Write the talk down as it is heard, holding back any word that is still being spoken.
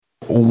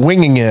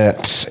winging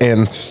it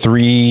in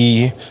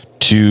 3,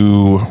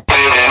 2.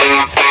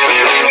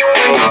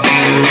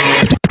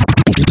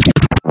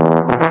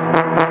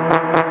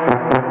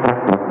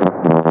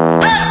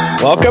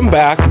 Welcome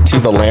back to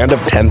the land of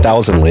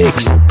 10,000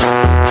 lakes.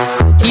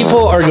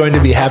 People are going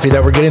to be happy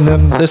that we're getting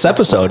them this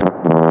episode.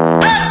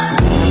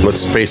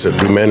 Let's face it,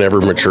 do men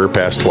ever mature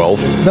past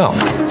 12? No.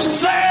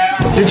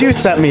 Did you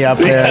set me up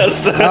there?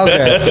 Yes.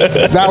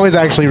 Okay. That was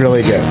actually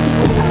really good.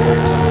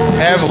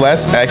 I have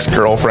less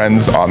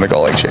ex-girlfriends on the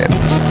Gull Lake chain.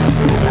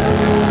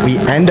 We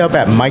end up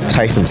at Mike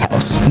Tyson's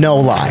house. No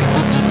lie.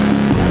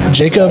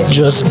 Jacob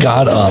just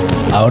got up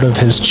out of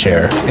his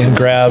chair and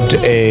grabbed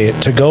a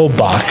to-go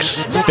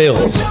box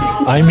filled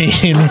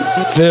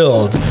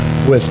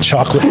with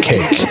chocolate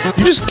cake.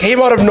 You just came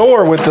out of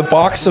nowhere with the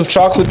box of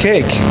chocolate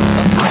cake.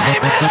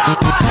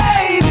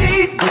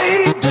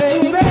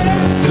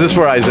 Is this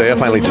where Isaiah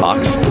finally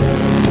talks?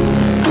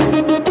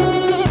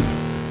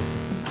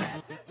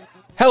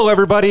 Hello,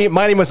 everybody.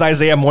 My name is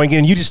Isaiah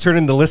Moingen. You just turned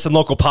into Listen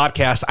Local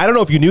Podcast. I don't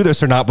know if you knew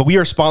this or not, but we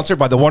are sponsored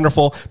by the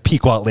wonderful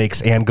Pequot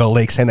Lakes and Gull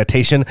Lake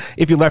Sanitation.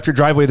 If you left your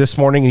driveway this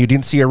morning and you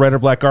didn't see a red or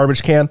black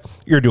garbage can,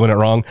 you're doing it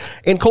wrong.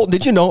 And Colton,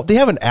 did you know they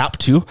have an app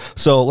too?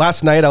 So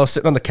last night I was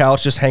sitting on the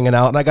couch just hanging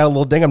out and I got a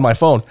little ding on my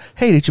phone.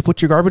 Hey, did you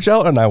put your garbage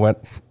out? And I went,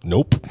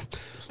 nope.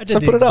 I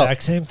did the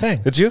exact same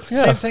thing. Did you?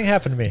 Yeah. Same thing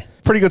happened to me.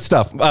 Pretty good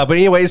stuff. But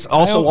anyways,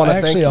 also want to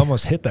thank... I actually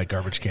almost hit that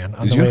garbage can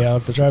on the way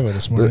out the driveway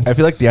this morning. I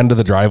feel like the end of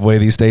the driveway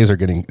these days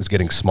is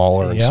getting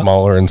smaller and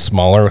smaller and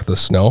smaller with the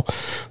snow.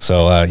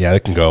 So, yeah,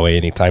 it can go away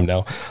anytime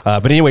now.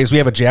 But anyways, we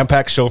have a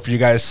jam-packed show for you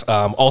guys.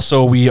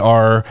 Also, we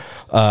are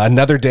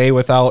another day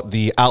without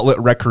the Outlet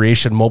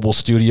Recreation Mobile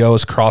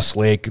Studios, Cross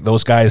Lake.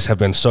 Those guys have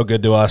been so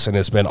good to us, and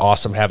it's been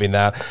awesome having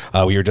that.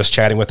 We were just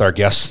chatting with our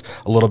guests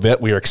a little bit.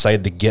 We are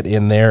excited to get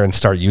in there and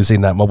start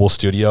using that mobile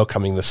studio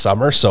coming this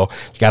summer. So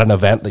if you got an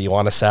event that you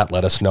want us at,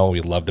 let us know.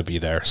 We'd love to be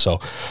there. So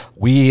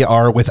we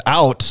are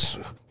without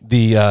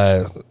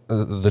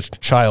the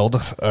child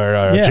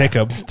or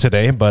Jacob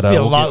today, but a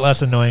lot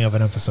less annoying of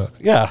an episode.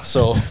 Yeah,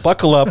 so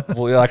buckle up.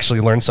 We'll actually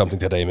learn something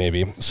today,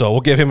 maybe. So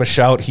we'll give him a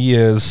shout. He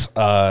is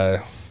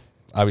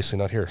obviously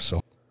not here.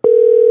 So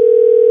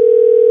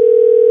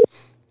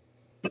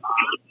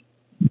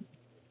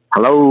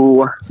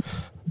hello,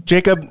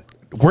 Jacob.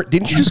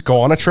 Didn't you just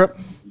go on a trip?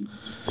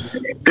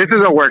 This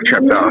is a work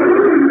trip,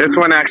 though. This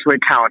one actually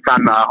counts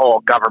on the whole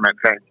government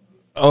thing.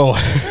 Oh,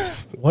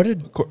 what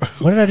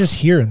did I just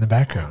hear in the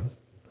background?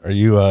 Are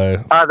you?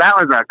 That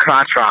was a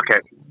crotch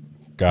rocket.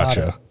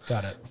 Gotcha.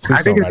 Got it.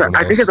 I think it's a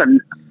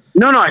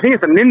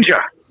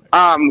ninja.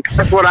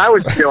 That's what I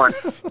was doing.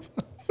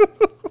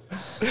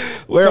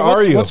 Where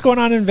are you? What's going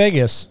on in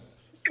Vegas?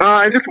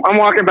 I'm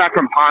walking back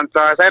from Pawn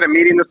Stars. I had a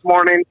meeting this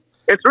morning.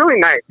 It's really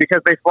nice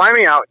because they fly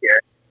me out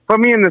here, put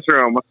me in this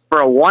room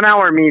for a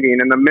 1-hour meeting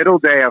in the middle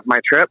day of my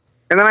trip,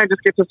 and then I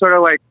just get to sort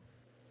of like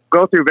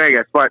go through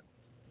Vegas. But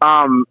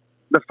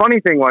the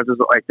funny thing was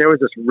like there was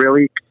this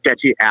really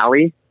sketchy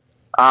alley,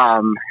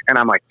 and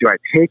I'm like, do I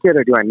take it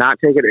or do I not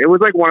take it? It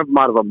was like one of them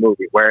out of a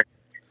movie where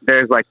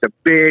there's like the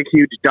big,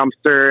 huge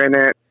dumpster in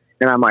it,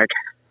 and I'm like,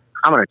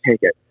 I'm gonna take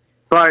it.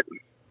 But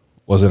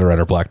was it a red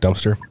or black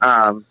dumpster?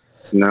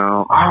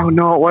 No. Oh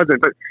no, it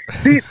wasn't. But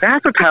see,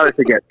 that's what Tyler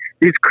forgets.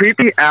 These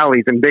creepy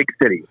alleys in big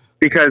cities.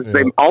 Because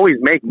they always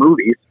make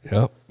movies.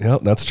 Yep,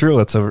 that's true.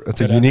 It's a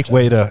unique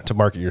way to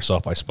market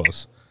yourself, I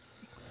suppose.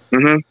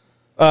 Mm-hmm.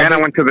 And I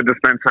went to the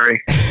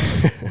dispensary.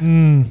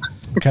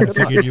 Kind of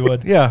figured you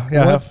would. Yeah.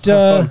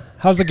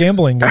 How's the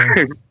gambling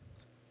going?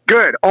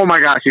 Good. Oh my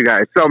gosh, you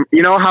guys. So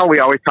you know how we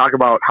always talk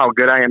about how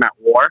good I am at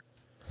war?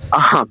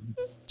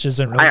 Which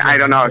isn't really I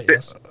don't know.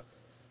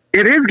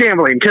 It is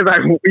gambling because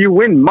you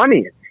win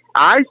money.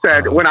 I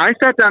said when I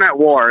sat down at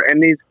war,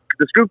 and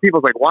this group of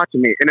people's like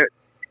watching me, and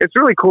it's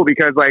really cool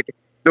because like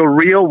the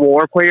real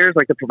war players,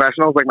 like the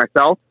professionals like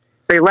myself,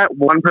 they let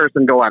one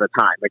person go at a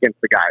time against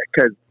the guy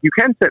because you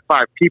can sit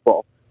 5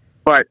 people,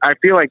 but I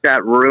feel like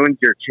that ruins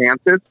your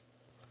chances.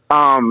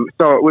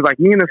 So it was like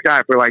me and this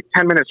guy for like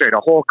 10 minutes straight,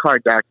 a whole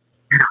card deck.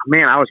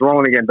 Man, I was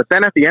rolling again. But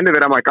then at the end of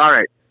it, I'm like, all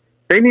right,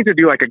 they need to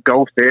do like a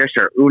Go Fish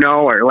or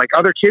Uno or like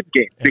other kids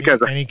games because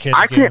any kids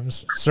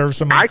games. Serve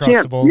some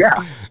Uncrustables.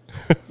 Yeah,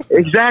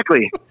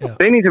 exactly. Yeah.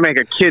 They need to make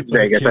a kids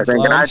Vegas, I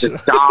think, and I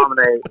just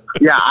dominate.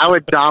 Yeah, I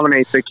would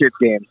dominate the kids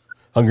games.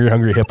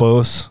 Hungry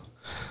Hippos.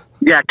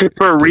 Yeah, because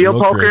for real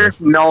poker,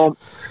 no,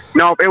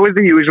 it was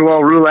the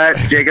usual roulette.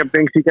 Jacob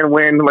thinks he can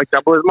win like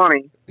double his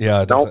money.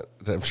 Yeah,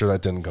 I'm sure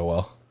that didn't go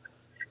well.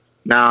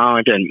 No,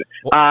 it didn't.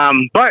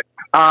 But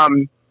I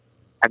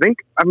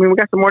mean, we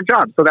got some more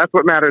jobs, so that's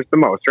what matters the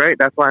most, right?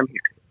 That's why I'm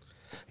here.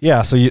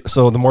 Yeah,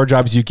 so the more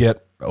jobs you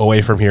get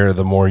away from here,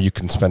 the more you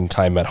can spend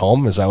time at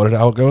home. Is that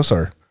how it goes,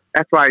 or?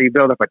 That's why you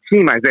build up a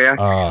team, Isaiah.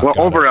 Well,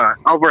 over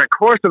a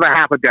course of a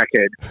half a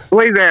decade,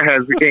 Blaze Air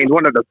has gained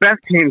one of the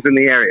best teams in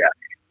the area.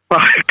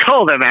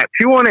 Call them at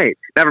 218.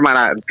 Never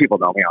mind, people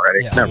know me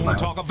already. Yeah. Never mind.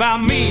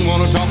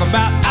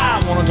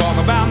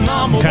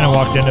 Kind of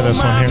walked into this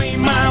one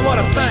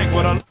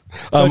here.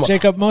 So,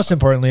 Jacob, most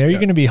importantly, are you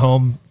going to be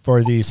home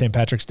for the St.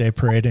 Patrick's Day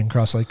parade in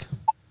Cross Lake?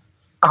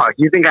 Oh,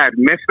 you think I'd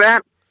miss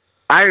that?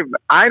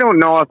 I don't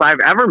know if I've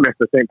ever missed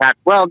the St.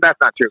 Patrick's. Well, that's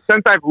not true.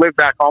 Since I've lived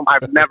back home,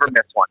 I've never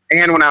missed one.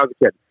 And when I was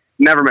a kid,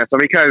 never missed one,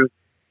 because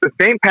the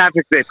St.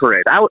 Patrick's Day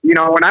parade.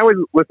 When I was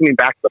listening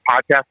back to the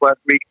podcast last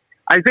week,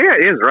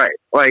 Isaiah is right.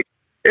 Like,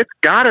 it's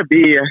got to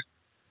be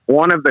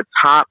one of the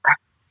top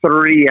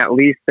 3 at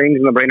least things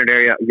in the Brainerd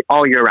area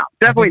all year round.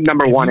 Definitely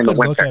number one in the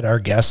winter. Look at our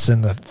guests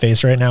in the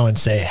face right now and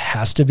say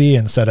has to be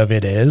instead of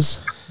it is.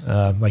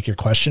 Like you're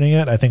questioning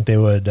it. I think they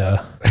would.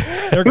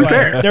 They're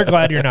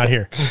glad you're not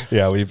here.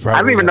 Yeah, we probably. I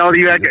didn't even know that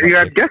you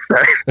had guests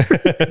there.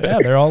 Yeah,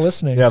 they're all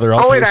listening. Yeah, they're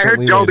all. Oh wait, I heard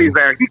Joby's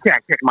there. He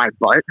can't kick my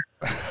butt.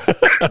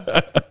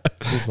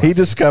 He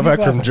just got back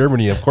from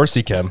Germany. Of course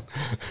he can.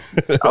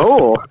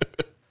 Oh.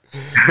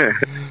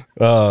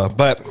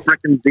 But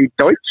Frickin' the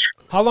Deutsch.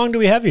 How long do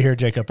we have you here,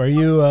 Jacob? Are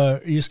you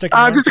sticking?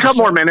 Just a couple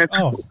more minutes.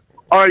 Oh.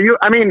 Are you?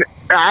 I mean,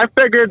 I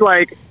figured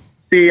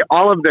see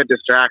all of the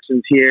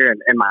distractions here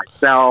and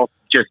myself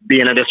just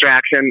being a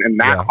distraction and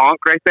that honk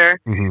right there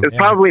is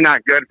probably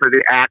not good for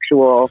the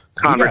actual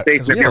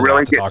conversation if you're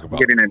really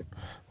getting in.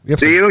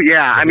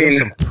 I mean,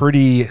 some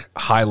pretty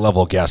high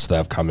level guests that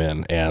have come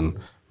in, and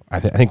I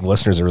think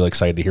listeners are really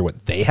excited to hear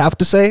what they have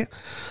to say.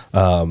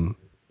 Okay.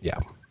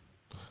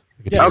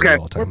 We're just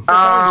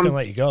gonna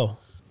let you go.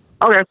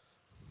 Okay.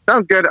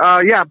 Sounds good.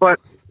 But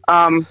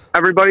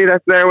everybody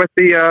that's there with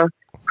the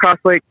Cross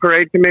Lake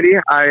Parade Committee,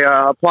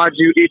 I applaud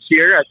you each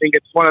year. I think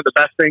it's one of the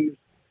best things.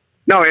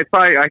 No, it's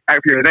probably,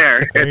 if you're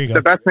there, it's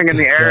the best thing in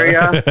the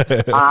area.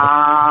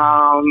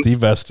 The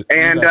best.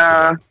 And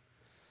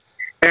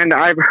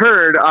I've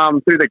heard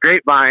through the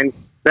grapevine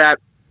that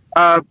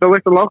the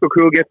Listen Local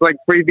crew gets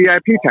free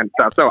VIP tent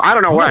stuff. So I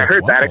don't know where I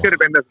heard that. It could have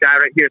been this guy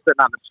right here sitting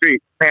on the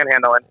street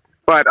panhandling.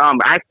 But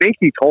I think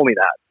he told me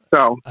that.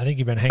 So I think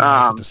you've been hanging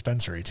out at the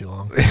dispensary too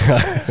long.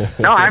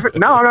 No.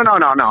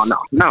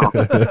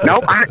 Nope.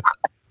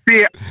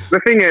 See, the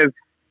thing is,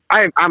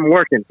 I'm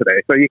working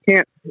today, so you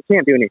can't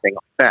do anything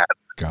like that.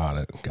 Got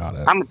it.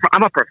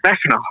 I'm a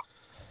professional.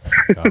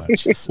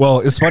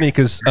 Well, it's funny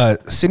because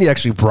Cindy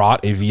actually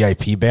brought a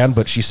VIP band,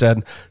 but she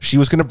said she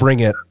was going to bring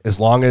it as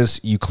long as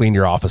you clean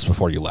your office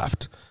before you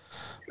left.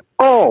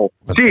 Oh,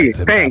 gee,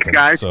 thanks,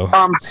 guys. So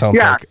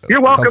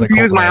you're welcome to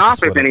use my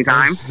office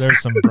anytime. There's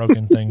some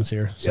broken things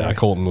here. So. Yeah,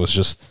 Colton was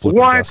just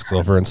flipping desks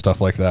over and stuff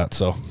like that.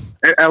 So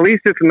at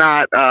least it's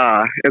not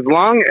as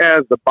long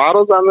as the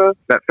bottles on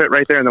that fit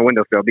right there in the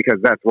windowsill, because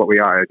that's what we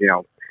are,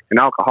 an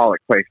alcoholic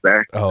place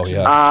there. Oh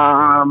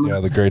yeah,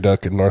 the Grey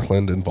Duck in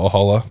Northland and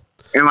Valhalla.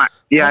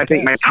 I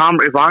think my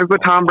Tom. As long as the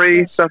Tom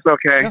Brady stuff's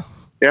okay.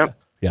 Yeah.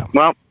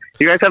 Well,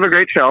 you guys have a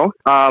great show.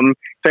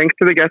 Thanks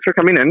to the guests for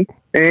coming in,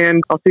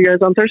 and I'll see you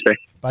guys on Thursday.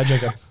 Bye,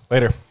 Jacob.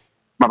 Later.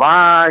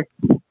 Bye-bye.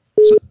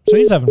 So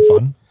he's having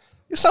fun.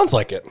 It sounds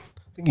like it. I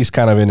think he's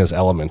kind of in his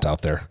element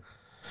out there.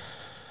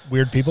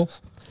 Weird people?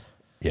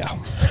 Yeah.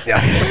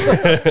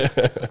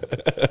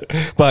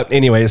 But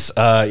anyways,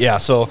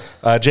 so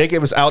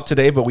Jacob is out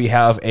today, but we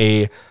have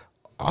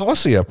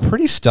honestly a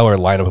pretty stellar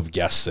lineup of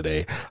guests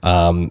today.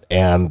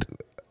 And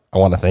I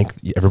want to thank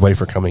everybody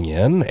for coming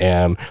in,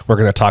 and we're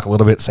going to talk a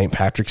little bit St.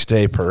 Patrick's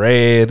Day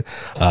parade,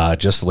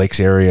 just Lakes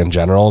area in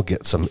general,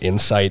 get some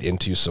insight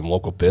into some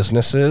local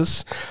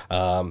businesses.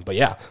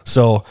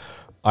 So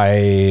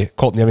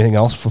Colton, you have anything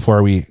else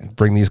before we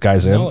bring these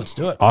guys in? No, let's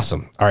do it.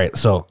 Awesome. All right.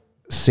 So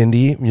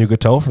Cindy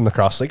Mugato from the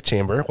Cross Lake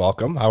Chamber,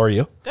 welcome. How are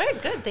you?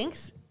 Good,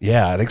 thanks.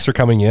 Yeah, thanks for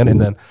coming in.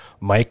 And then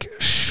Mike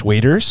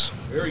Schwaders.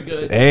 Very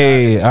good.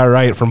 Hey, all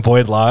right, from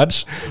Boyd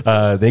Lodge.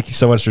 Thank you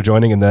so much for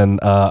joining. And then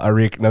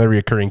another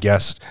recurring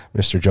guest,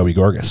 Mr. Joby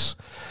Gorgas.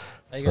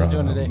 How you guys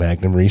doing today?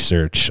 Magnum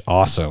Research.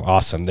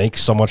 Awesome.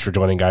 Thanks so much for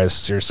joining, guys.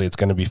 Seriously, it's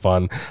going to be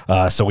fun.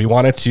 So we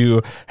wanted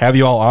to have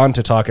you all on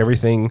to talk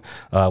everything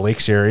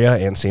Lakes area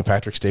and St.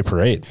 Patrick's Day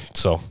Parade.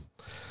 So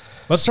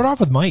let's start off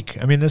with Mike.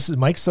 I mean, this is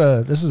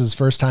his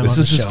first time. This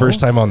is his first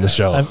time on the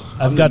show.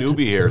 I've got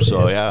newbie here,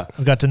 so yeah.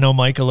 I've got to know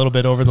Mike a little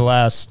bit over the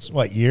last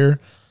year,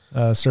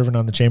 serving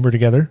on the chamber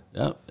together.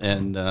 Yeah,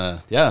 and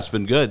it's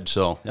been good.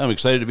 So I'm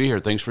excited to be here.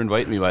 Thanks for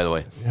inviting me, by the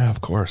way. Yeah, of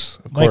course.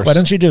 Mike, why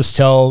don't you just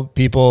tell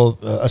people,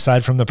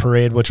 aside from the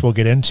parade, which we'll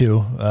get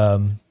into,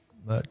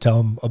 tell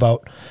them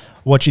about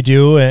what you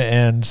do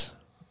and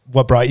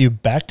what brought you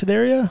back to the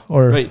area?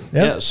 Right.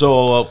 Yeah.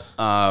 So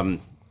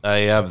I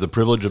have the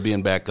privilege of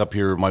being back up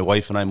here. My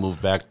wife and I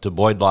moved back to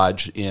Boyd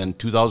Lodge in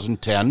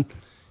 2010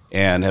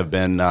 and have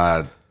been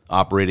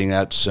operating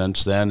that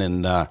since then.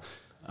 And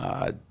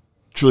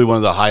truly one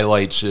of the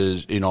highlights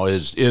is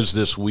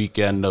this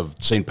weekend of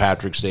St.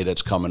 Patrick's Day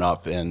that's coming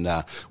up. And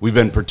we've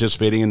been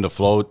participating in the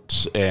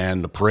floats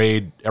and the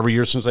parade every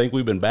year since I think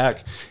we've been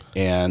back.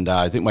 And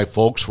I think my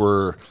folks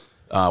were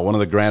one of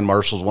the grand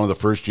marshals one of the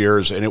first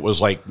years, and it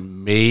was like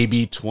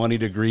maybe 20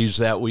 degrees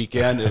that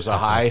weekend is a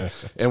high,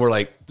 and we're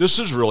like, this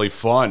is really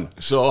fun.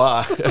 So,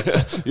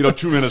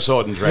 true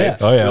Minnesotans, right? Yeah.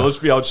 Oh, yeah. Let's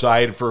be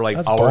outside for like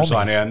That's hours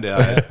balmy. on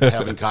end,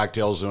 having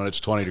cocktails when it's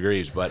 20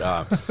 degrees. But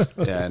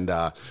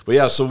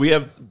yeah, so we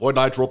have Boyd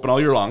Lodge open all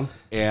year long,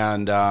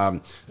 and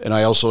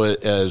I also,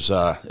 as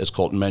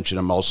Colton mentioned,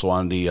 I'm also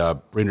on the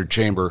Brainerd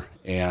Chamber,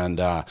 and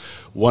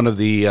one of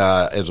the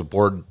as a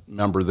board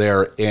member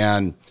there,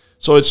 and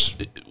so it's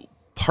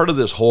part of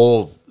this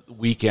whole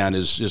weekend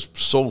is just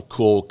so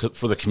cool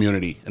for the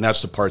community, and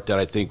that's the part that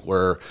I think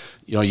where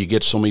you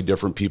get so many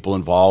different people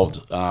involved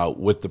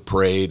with the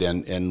parade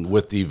and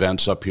with the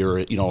events up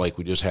here. Like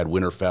we just had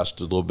Winterfest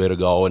a little bit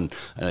ago, and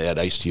I had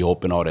Iced Tea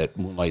Open out at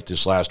Moonlight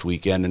this last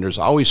weekend, and there's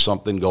always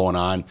something going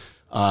on.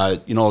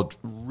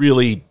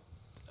 Really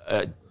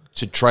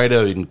to try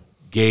to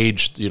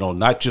engage,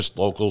 not just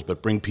locals,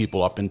 but bring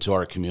people up into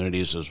our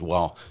communities as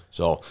well.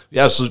 So,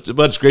 yeah,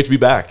 but it's great to be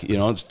back.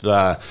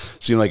 It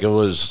seemed like it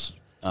was,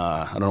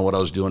 I don't know what I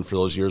was doing for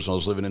those years when I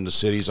was living in the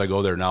cities. I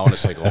go there now, and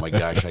it's like, oh, my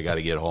gosh, I got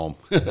to get home.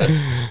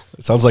 It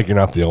sounds like you're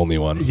not the only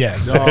one. Yeah.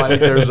 No, I think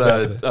there's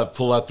a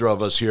plethora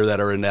of us here that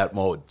are in that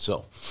mode.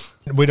 So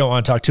We don't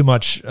want to talk too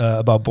much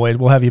about Boyd.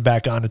 We'll have you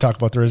back on to talk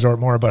about the resort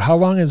more. But how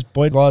long has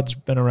Boyd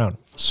Lodge been around?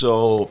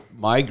 So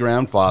my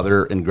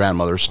grandfather and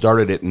grandmother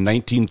started it in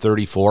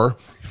 1934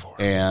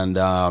 and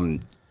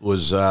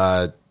was,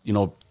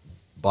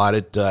 bought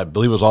it, I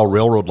believe it was all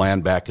railroad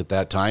land back at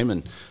that time.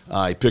 And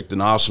he picked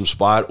an awesome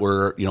spot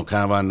where, kind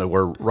of on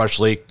where Rush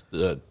Lake,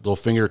 Little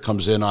Finger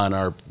comes in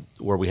on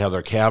where we have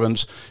our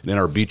cabins, and then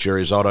our beach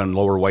areas out on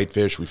Lower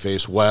Whitefish. We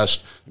face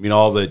west. I mean,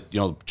 all the,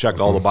 check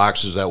all the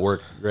boxes that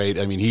work great.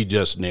 I mean, he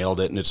just nailed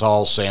it, and it's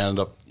all sand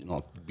up.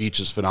 The beach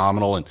is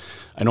phenomenal. And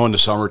I know in the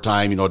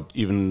summertime,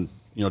 even,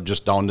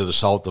 just down to the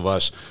south of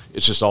us,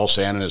 it's just all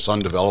sand and it's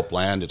undeveloped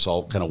land. It's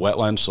all kind of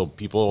wetlands, so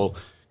people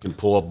can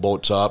pull up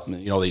boats up,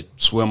 and they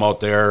swim out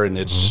there, and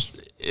it's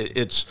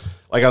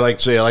like I like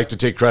to say, I like to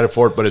take credit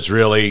for it, but it's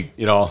really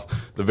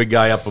the big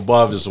guy up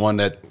above is the one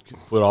that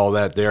put all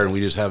that there, and we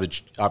just have an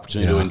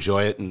opportunity to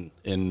enjoy it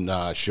and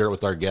share it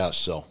with our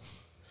guests. So,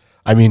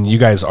 I mean, you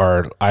guys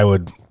are, I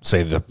would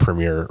say, the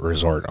premier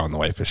resort on the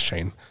Whitefish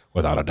chain,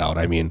 without a doubt.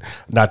 I mean,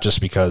 not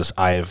just because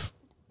I've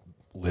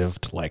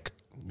lived like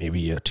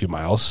maybe 2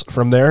 miles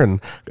from there,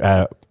 and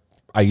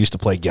I used to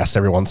play guest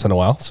every once in a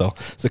while, so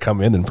to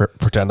come in and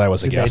pretend I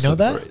was a guest. They know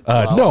that?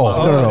 No,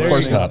 of there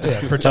course you go. not. Yeah,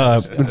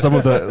 And some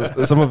of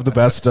the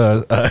best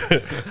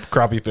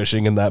crappie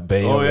fishing in that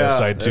bay on the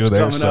side too.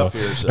 There, so up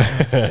here, so.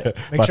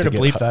 Make sure to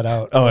bleep that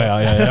out. Oh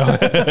yeah.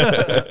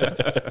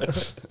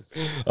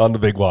 On the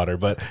big water,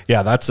 but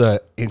yeah, that's a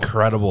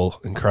incredible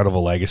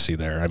legacy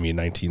there. I mean,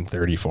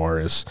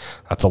 1934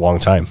 that's a long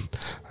time.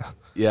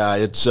 Yeah,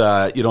 it's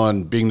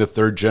and being the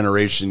third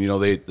generation,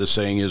 the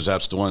saying is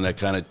that's the one that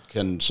kind of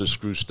can just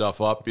screw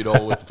stuff up, with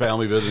the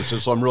family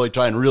businesses. So I'm really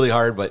trying really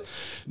hard, but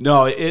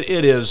no, it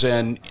is,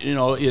 and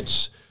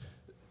it's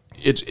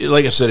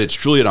like I said, it's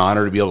truly an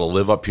honor to be able to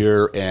live up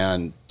here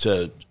and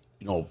to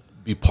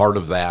be part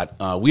of that.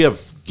 We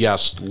have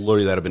guests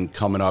literally that have been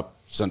coming up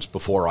since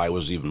before I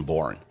was even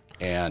born,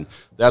 and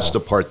that's the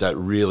part that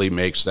really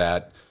makes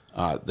that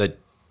I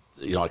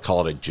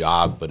call it a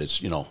job, but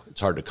it's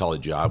hard to call it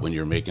a job when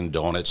you're making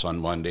donuts on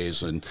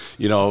Mondays and,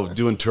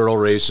 doing turtle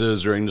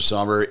races during the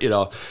summer,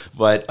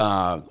 but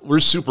we're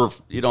super,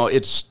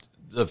 it's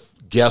the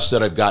guests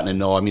that I've gotten to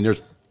know. I mean,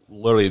 there's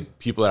literally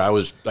people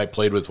that I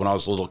played with when I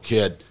was a little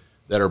kid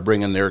that are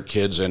bringing their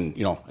kids and,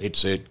 I hate to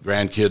say it,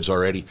 grandkids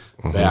already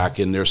back,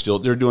 and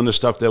they're doing the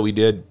stuff that we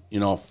did,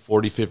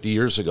 40, 50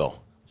 years ago.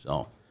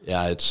 So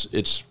yeah,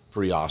 it's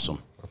pretty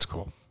awesome. That's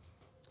cool.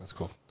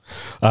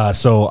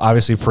 So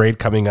obviously parade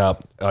coming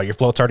up. Your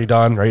float's already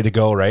done, ready to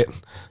go, right?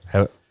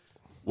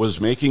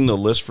 Was making the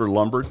list for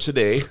lumber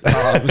today.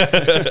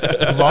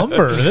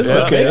 Lumber, this is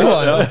a big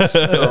one.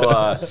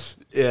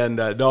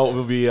 So, no,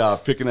 we'll be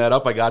picking that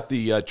up. I got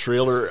the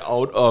trailer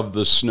out of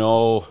the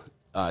snow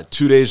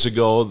 2 days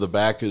ago. The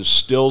back is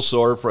still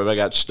sore from I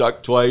got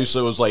stuck twice.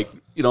 It was like,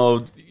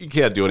 you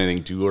can't do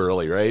anything too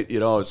early, right?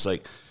 It's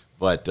like,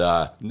 but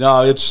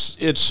no,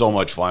 it's so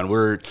much fun.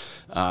 We're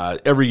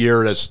every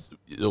year it's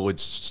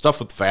stuff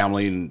with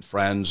family and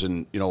friends,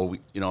 and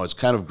it's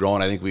kind of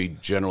grown. I think we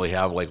generally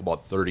have like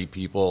about 30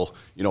 people,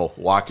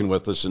 walking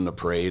with us in the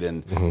parade,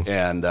 and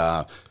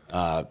I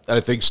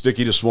think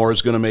Sticky to S'more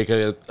is going to make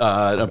an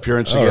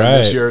appearance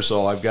again this year.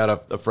 So I've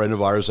got a friend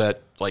of ours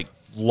that like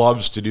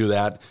loves to do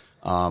that.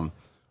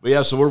 But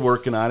yeah, so we're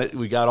working on it.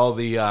 We got all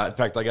the. In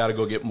fact, I got to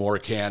go get more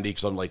candy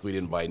because I'm like we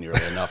didn't buy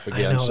nearly enough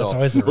again. I know, that's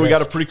always the we got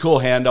risk. a pretty cool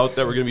handout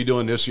that we're going to be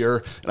doing this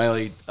year, and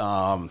I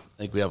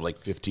think we have like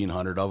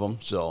 1,500 of them.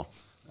 So.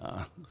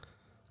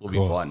 Will be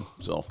fun.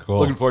 So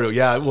looking forward to it.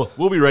 Yeah,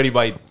 we'll be ready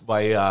by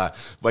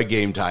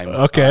game time.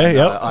 Okay,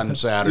 on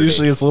Saturday.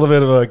 Usually it's a little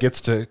bit of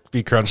gets to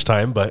be crunch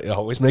time, but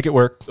always make it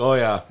work. Oh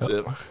yeah,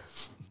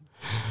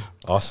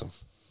 Awesome.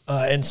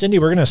 And Cindy,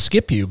 we're gonna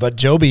skip you, but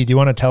Joby, do you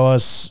want to tell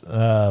us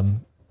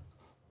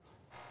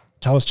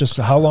just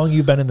how long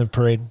you've been in the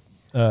parade?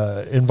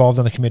 involved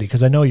on the committee?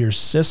 Because I know your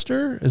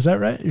sister, is that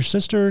right? Your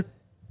sister?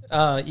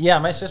 Yeah,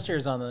 my sister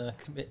is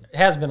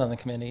has been on the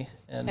committee.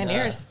 10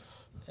 years.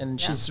 And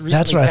she's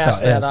recently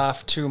passed that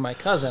off to my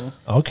cousin.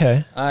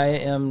 Okay. I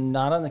am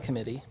not on the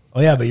committee.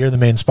 Oh, yeah, but you're the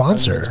main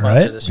sponsor,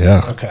 right?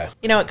 Yeah. Okay.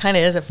 You know, it kind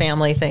of is a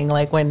family thing.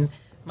 Like when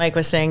Mike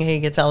was saying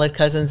he gets all his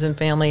cousins and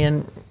family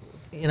and,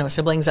 you know,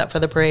 siblings up for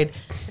the parade.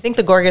 I think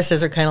the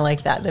Gorgases are kind of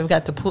like that. They've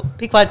got the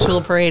Pequot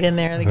Tool Parade in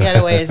there. The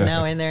Getaway is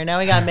now in there. Now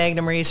we got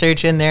Magnum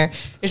Research in there.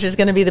 It's just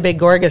going to be the big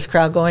Gorgas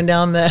crowd going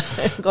down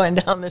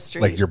the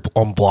street. Like your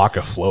own block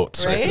of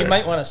floats. Right? You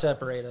might want to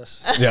separate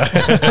us. Yeah.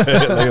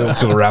 They're a little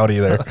too rowdy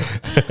there.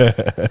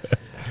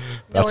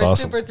 No, we're awesome.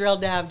 super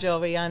thrilled to have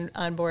Jovi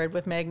on board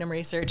with Magnum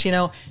Research. You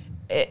know,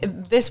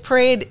 this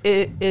parade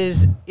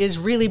is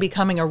really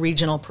becoming a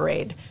regional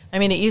parade. I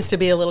mean, it used to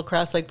be a little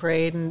Cross Lake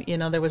parade, and you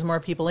know there was more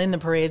people in the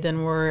parade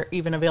than were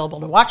even available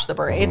to watch the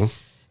parade.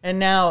 Mm-hmm. And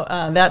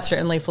now that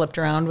certainly flipped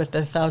around with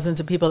the thousands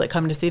of people that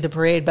come to see the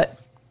parade.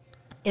 But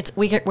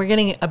we're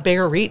getting a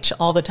bigger reach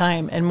all the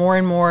time, and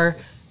more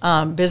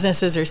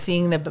businesses are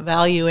seeing the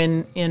value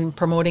in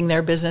promoting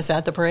their business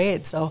at the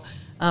parade. So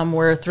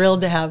we're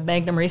thrilled to have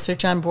Magnum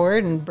Research on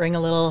board and bring a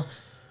little.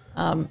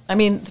 I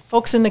mean,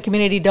 folks in the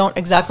community don't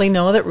exactly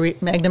know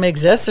that Magnum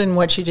exists and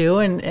what you do,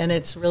 and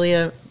it's really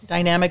a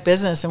dynamic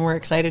business, and we're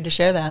excited to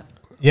share that.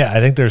 Yeah, I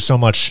think there's so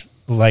much,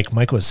 like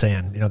Mike was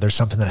saying, you know, there's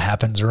something that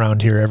happens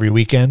around here every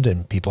weekend,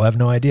 and people have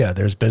no idea.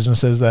 There's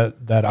businesses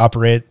that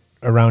operate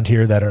around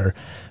here that are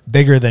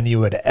bigger than you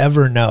would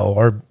ever know,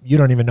 or you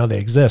don't even know they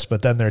exist,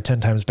 but then they're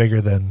 10 times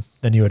bigger than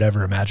you would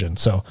ever imagine.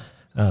 So,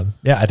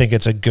 yeah, I think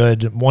it's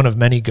one of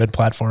many good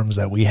platforms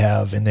that we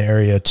have in the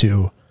area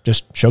to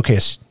just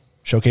showcase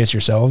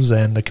yourselves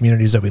and the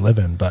communities that we live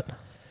in. But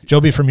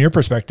Joby, from your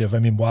perspective, I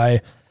mean, why,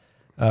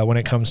 when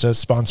it comes to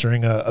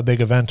sponsoring a big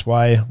event,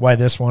 why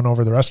this one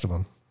over the rest of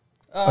them?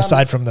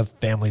 Aside from the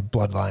family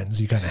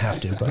bloodlines, you kind of have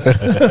to. But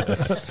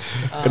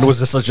and was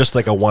this just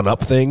like a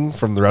one-up thing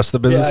from the rest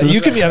of the businesses? Yeah,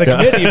 you can be on the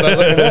committee, but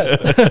look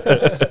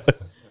at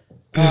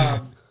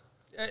that.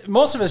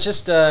 Most of it's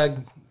just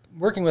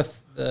working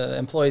with the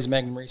employees of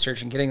Magnum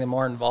Research and getting them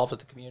more involved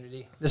with the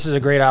community. This is a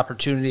great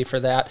opportunity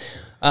for that.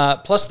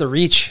 Plus, the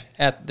reach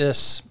at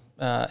this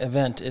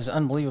event is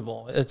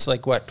unbelievable. It's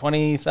like,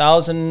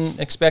 20,000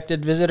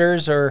 expected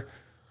visitors or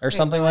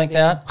something like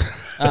that.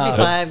 Could be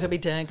 5, could be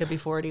 10, could be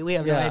 40. We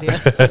have no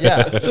idea.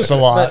 Yeah. Just a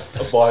lot.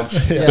 A bunch.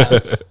 Yeah.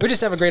 We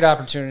just have a great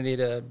opportunity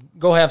to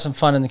go have some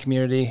fun in the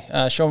community,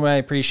 show my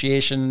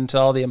appreciation to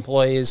all the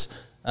employees,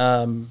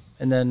 and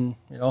then,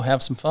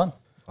 have some fun.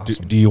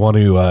 Awesome. Do you want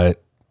to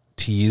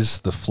tease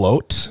the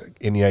float?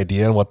 Any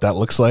idea on what that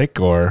looks like?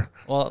 Or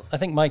Well, I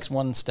think Mike's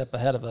one step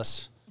ahead of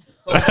us.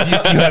 You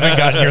haven't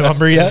gotten your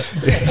lumber yet?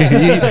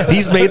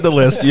 He's made the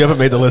list. You haven't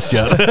made the list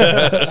yet.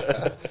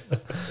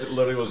 It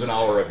literally was an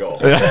hour ago.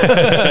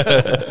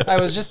 I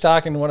was just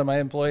talking to one of my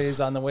employees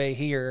on the way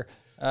here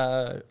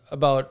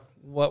about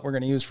what we're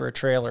going to use for a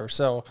trailer.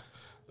 So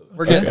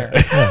we're getting there.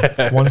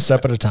 Yeah, one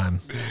step at a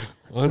time.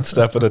 One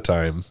step at a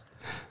time.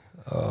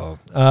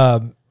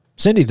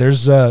 Cindy,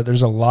 there's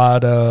a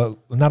lot of,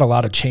 not a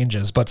lot of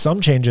changes, but some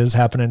changes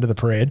happening to the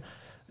parade.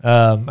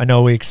 I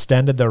know we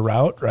extended the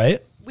route, right?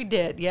 We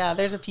did, yeah.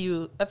 There's a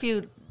few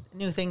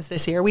new things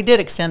this year. We did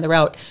extend the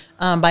route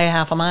by a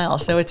half a mile,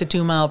 so it's a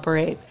 2-mile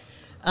parade,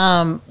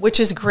 which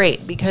is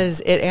great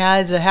because it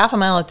adds a half a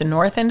mile at the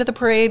north end of the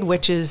parade,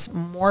 which is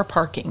more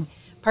parking.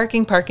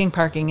 Parking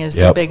is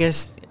the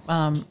biggest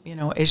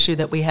issue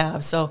that we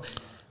have. So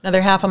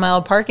another half a mile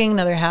of parking,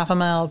 another half a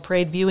mile of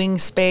parade viewing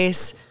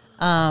space.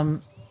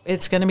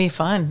 It's going to be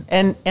fun,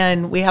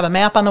 and we have a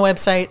map on the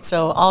website,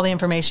 so all the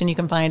information you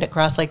can find at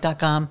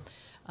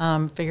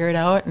crosslake.com. Figure it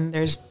out, and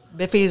there's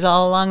Biffy's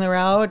all along the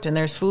route, and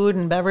there's food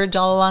and beverage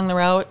all along the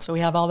route, so we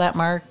have all that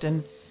marked,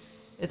 and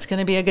it's going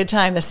to be a good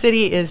time. The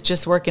city is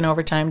just working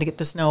overtime to get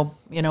the snow,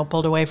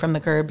 pulled away from the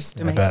curbs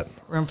to make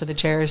room for the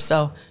chairs.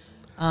 So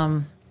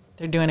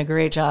they're doing a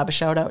great job. A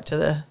shout out to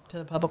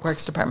the Public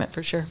Works Department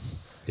for sure.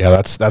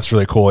 Yeah, that's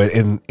really cool.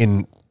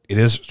 It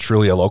is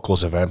truly a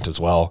locals event as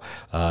well.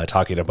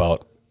 Talking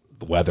about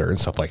the weather and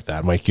stuff like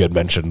that. Mike, you had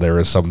mentioned there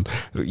was some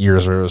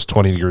years where it was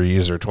 20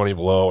 degrees or 20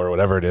 below or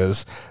whatever it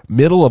is.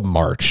 Middle of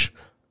March.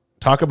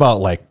 Talk about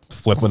like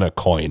flipping a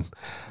coin.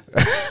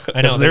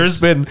 I know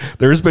there's been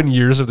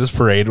years of this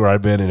parade where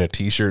I've been in a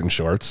t-shirt and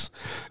shorts,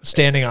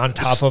 standing on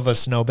top of a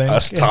snowbank.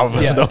 Top of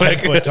a snowbank,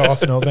 10-foot tall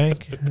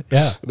snowbank.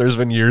 Yeah, there's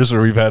been years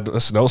where we've had a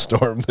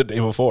snowstorm the day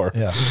before.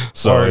 Yeah,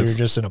 so or you're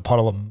just in a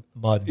puddle of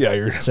mud. Yeah,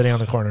 you're sitting on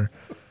the corner.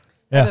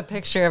 I have a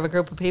picture of a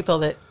group of people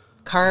that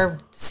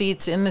carved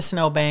seats in the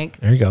snowbank.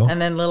 There you go. And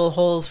then little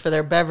holes for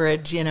their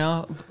beverage,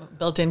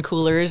 built-in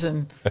coolers,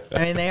 and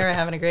they are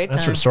having a great time.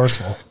 That's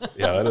resourceful.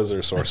 Yeah, that is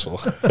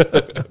resourceful.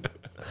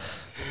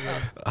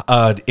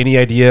 Any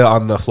idea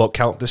on the float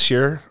count this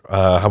year?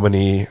 How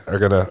many are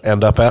going to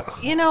end up at?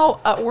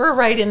 We're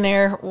right in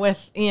there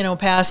with,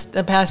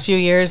 the past few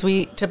years.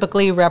 We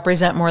typically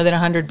represent more than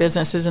 100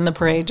 businesses in the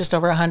parade, just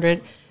over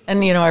 100.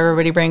 And,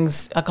 everybody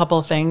brings a couple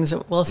of things.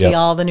 We'll see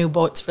all the new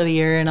boats for the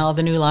year and all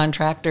the new lawn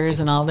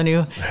tractors and all the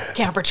new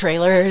camper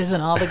trailers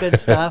and all the good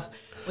stuff.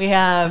 We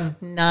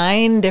have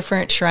 9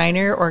 different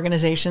Shriner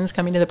organizations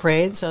coming to the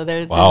parade. So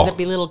they're the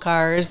zippy little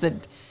cars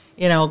that,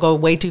 go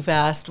way too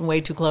fast and way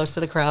too close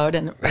to the crowd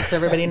and makes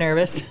everybody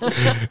nervous.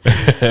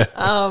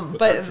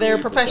 But they're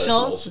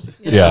professionals.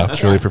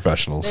 Truly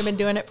professionals. They've been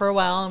doing it for a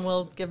while, and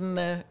we'll give them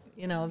the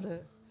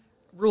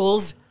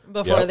rules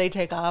before they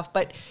take off.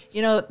 But,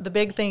 the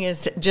big thing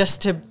is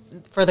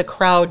for the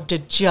crowd to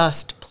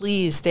just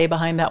please stay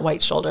behind that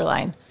white shoulder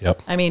line.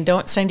 Yep. I mean,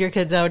 don't send your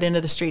kids out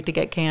into the street to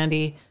get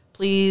candy.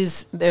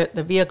 Please,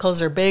 the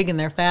vehicles are big and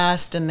they're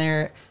fast and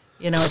they're,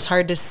 it's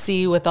hard to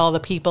see with all the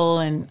people.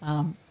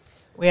 And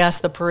we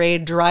ask the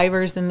parade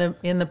drivers in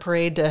the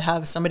parade to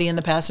have somebody in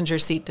the passenger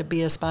seat to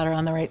be a spotter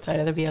on the right side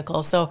of the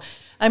vehicle. So,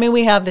 I mean,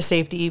 we have the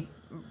safety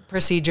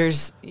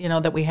procedures,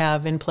 that we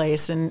have in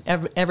place, and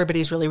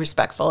everybody's really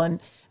respectful. And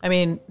I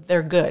mean,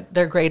 they're good.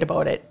 They're great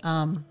about it.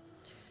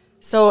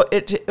 So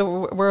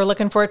we're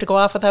looking for it to go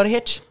off without a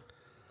hitch.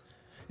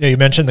 Yeah, you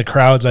mentioned the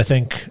crowds. I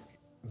think,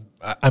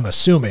 I'm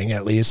assuming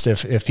at least,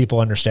 if people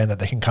understand that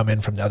they can come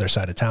in from the other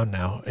side of town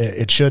now,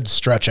 it should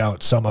stretch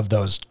out some of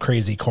those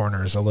crazy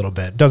corners a little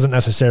bit. Doesn't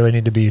necessarily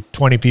need to be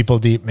 20 people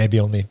deep, maybe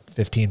only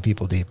 15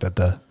 people deep at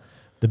the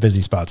busy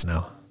spots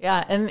now.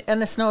 Yeah,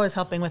 and the snow is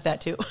helping with that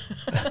too.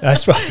 I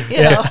suppose.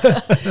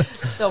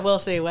 So we'll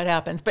see what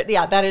happens. But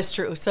yeah, that is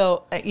true.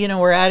 So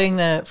we're adding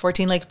the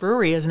 14 Lake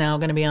Brewery is now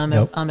going to be on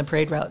the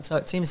parade route. So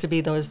it seems to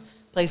be those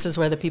places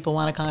where the people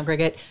want to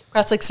congregate.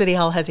 Cross Lake City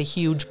Hall has a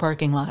huge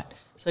parking lot,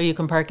 so you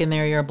can park in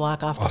there. You're a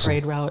block off the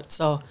parade route.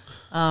 So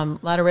a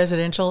lot of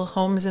residential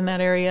homes in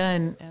that area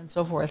and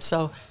so forth.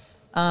 So.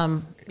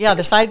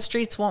 The side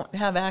streets won't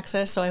have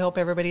access, so I hope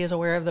everybody is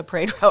aware of the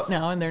parade route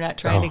now, and they're not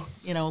trying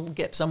to,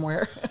 get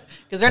somewhere,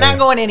 because they're not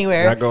going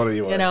anywhere. Not going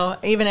anywhere.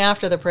 Even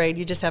after the parade,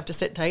 you just have to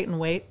sit tight and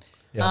wait.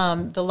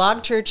 Yeah. The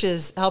Log Church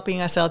is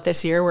helping us out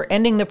this year. We're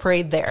ending the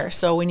parade there,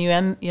 so when you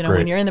end,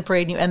 when you're in the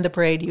parade and you end the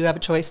parade, you have a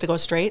choice to go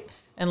straight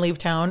and leave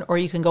town, or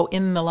you can go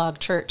in the Log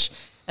Church,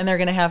 and they're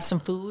going to have some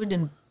food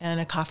and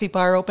a coffee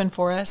bar open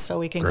for us, so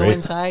we can go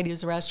inside,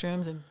 use the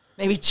restrooms, and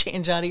maybe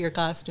change out of your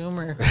costume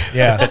or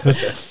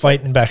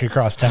fighting back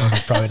across town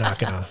is probably not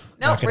gonna.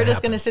 No, we're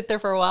just gonna sit there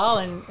for a while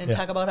and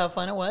talk about how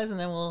fun it was, and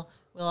then we'll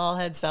all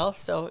head south.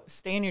 So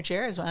stay in your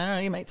chairs. I don't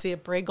know. You might see a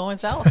parade going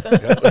south.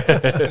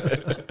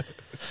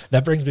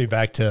 That brings me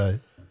back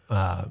to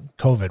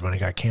COVID when it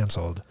got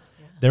canceled.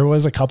 Yeah. There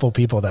was a couple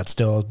people that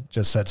still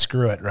just said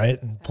screw it, right,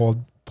 and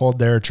pulled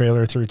their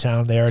trailer through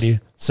town. They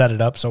already set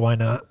it up, so why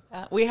not?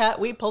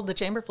 We pulled the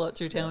chamber float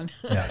through town.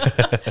 Yeah.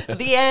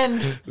 The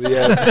end.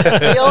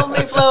 The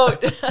only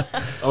float.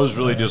 I was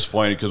really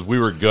disappointed because we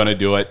were going to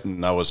do it,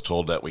 and I was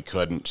told that we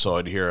couldn't.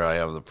 So here I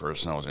have the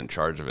person that was in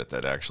charge of it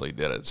that actually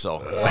did it.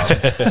 So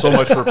so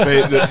much for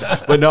pay.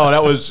 But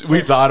no, we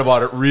thought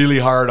about it really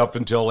hard up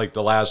until like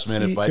the last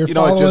minute. See, but you're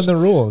following the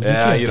rules.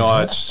 Yeah,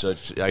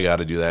 I got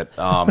to do that.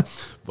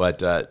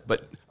 But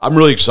I'm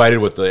really excited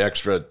with the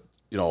extra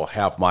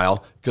half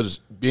mile, because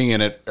being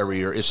in it every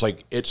year, it's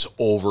like it's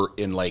over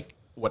in like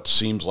what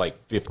seems like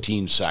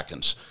 15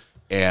 seconds.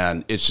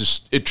 And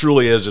it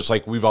truly is. It's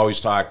like we've always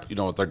talked,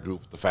 with our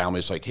group, the family,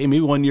 it's like, hey,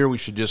 maybe one year we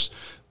should just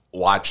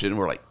watch it. And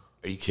we're like,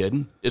 are you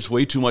kidding? It's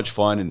way too much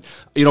fun. And,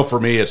 for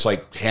me, it's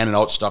like handing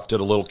out stuff to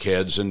the little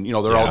kids, and,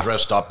 they're all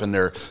dressed up in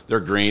their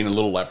green and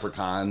little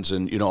leprechauns,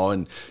 and,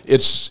 and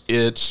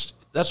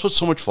that's what's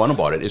so much fun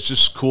about it. It's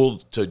just cool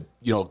to,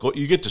 go,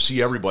 you get to see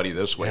everybody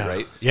this way,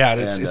 right? Yeah, and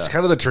it's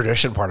kind of the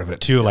tradition part of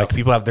it, too. Like,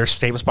 people have their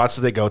same spots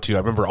that they go to. I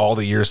remember all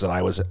the years that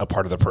I was a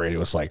part of the parade, it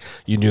was like,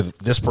 you knew that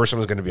this person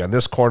was going to be on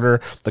this corner.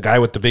 The guy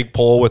with the big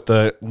pole with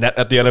the net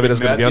at the end of it is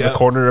going to be on the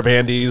corner of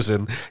Andy's,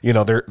 and,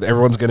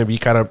 everyone's going to be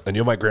kind of, I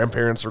knew my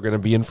grandparents were going to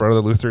be in front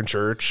of the Lutheran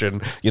church,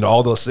 and,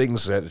 all those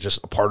things that are just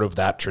a part of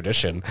that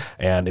tradition.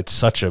 And it's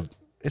such a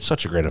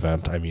great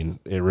event. I mean,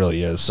 it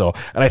really is. So,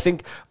 and I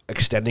think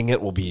extending it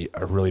will be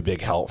a really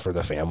big help for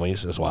the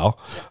families as well.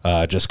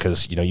 Just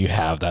because, you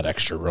have that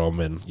extra room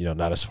and,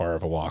 not as far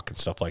of a walk and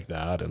stuff like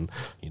that. And,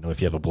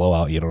 if you have a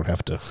blowout, you don't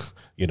have to,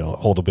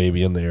 hold a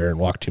baby in there and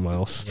walk 2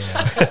 miles.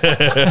 Yeah.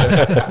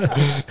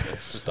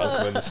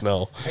 Stuck in the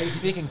snow. Are you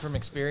speaking from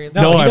experience?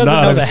 No, I'm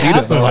not. I've seen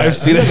it though. I've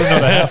seen it. Know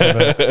the half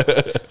of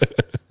it.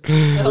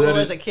 No,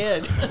 as a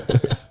kid.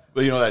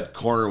 But that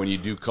corner when you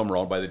do come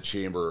around by the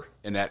chamber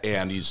and that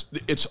Andy's,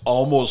 it's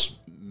almost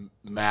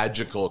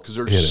magical because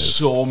there's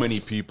so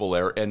many people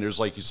there, and there's,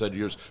 like you said,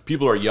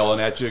 people are yelling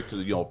at you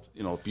because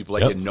people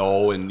that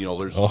and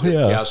there's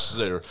guests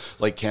that are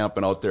like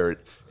camping out there,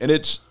 and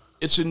it's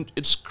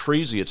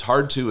crazy. It's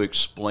hard to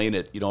explain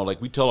it. Like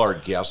we tell our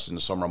guests in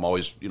the summer, I'm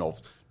always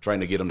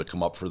trying to get them to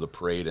come up for the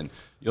parade, and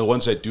the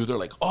ones that do, they're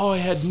like, oh, I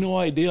had no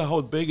idea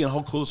how big and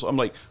how cool. So I'm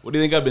like, what do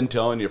you think I've been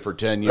telling you for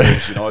 10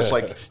 years? It's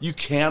like you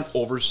can't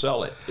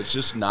oversell it. It's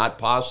just not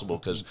possible,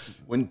 because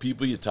when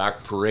you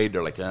talk parade,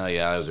 they're like, oh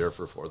yeah, I was there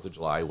for 4th of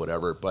July,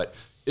 whatever. But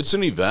it's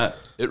an event.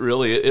 It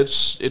truly,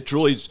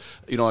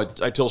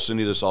 I tell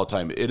Cindy this all the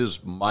time. It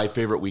is my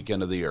favorite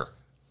weekend of the year.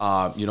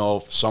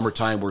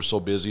 Summertime we're so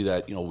busy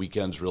that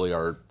weekends really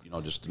are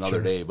just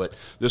another day. But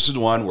this is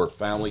one where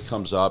family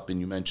comes up,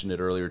 and you mentioned it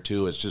earlier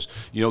too. It's just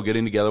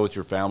getting together with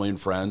your family and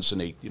friends,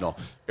 and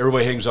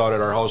everybody hangs out at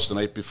our house the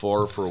night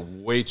before for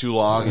way too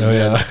long,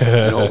 and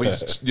then, we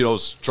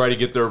try to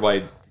get there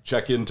by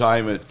check-in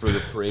time for the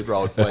parade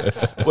route. But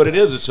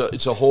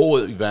it's a whole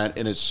event,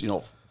 and it's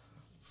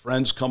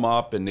friends come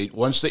up, and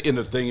once they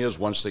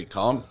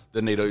come,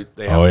 then they have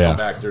to come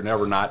back. They're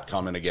never not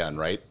coming again,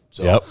 right?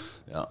 So, yep.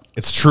 Yeah.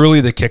 It's truly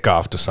the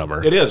kickoff to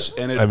summer. It is.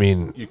 And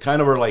you kind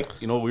of are like,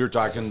 we were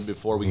talking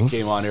before we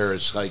came on here,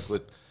 it's like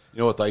with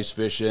ice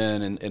fishing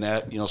and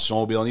that,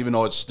 snowmobile, and even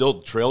though it's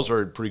still, trails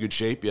are in pretty good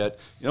shape yet,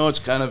 it's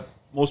kind of,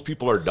 most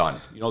people are done.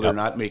 They're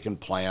not making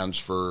plans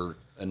for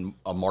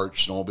a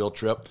March snowmobile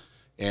trip.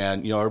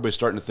 And, everybody's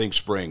starting to think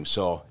spring.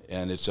 So,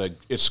 and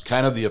it's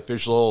kind of the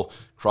official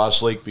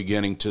Cross Lake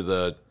beginning to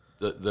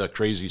the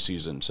crazy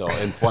season. So,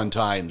 and fun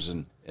times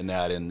and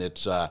that. And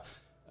it's,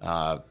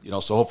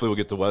 so hopefully we'll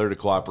get the weather to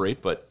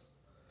cooperate, but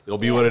it'll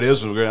be what it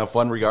is, and we're going to have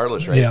fun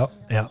regardless, right?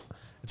 Yeah.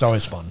 It's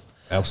always fun.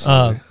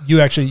 Absolutely.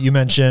 You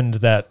mentioned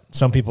that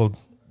some people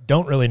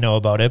don't really know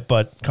about it,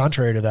 but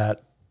contrary to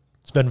that,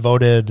 it's been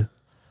voted,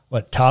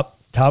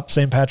 top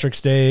St.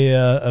 Patrick's Day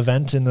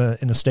event in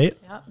the state?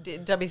 Yeah,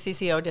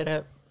 WCCO did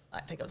I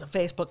think it was a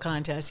Facebook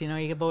contest.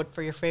 You could vote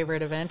for your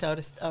favorite event out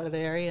of the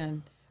area,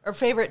 or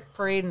favorite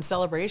parade and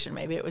celebration.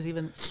 Maybe it was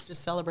even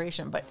just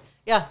celebration, but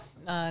yeah,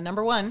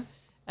 number one.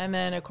 And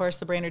then, of course,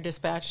 the Brainerd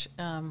Dispatch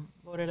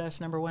voted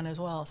us number one as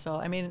well. So,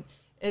 I mean,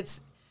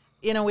 it's,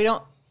 we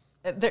don't,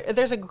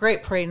 there's a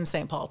great parade in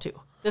St. Paul, too.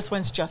 This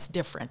one's just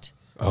different.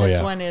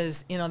 This one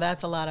is,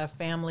 that's a lot of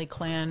family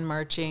clan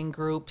marching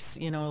groups,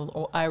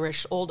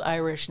 old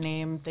Irish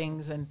name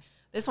things. And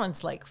this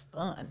one's like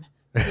fun.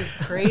 This is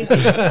crazy.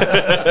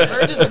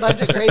 We're just a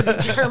bunch of crazy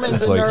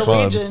Germans and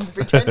Norwegians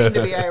pretending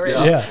to be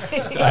Irish. Yeah,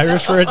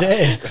 Irish for a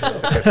day.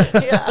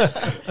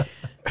 Yeah.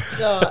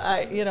 So,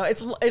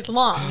 it's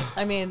long.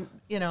 I mean,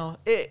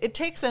 it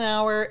takes an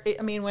hour.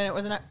 When it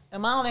was a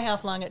mile and a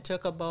half long, it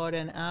took about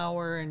an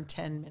hour and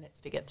 10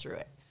 minutes to get through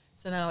it.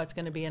 So now it's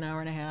going to be an hour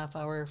and a half,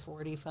 hour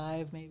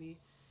 45 maybe.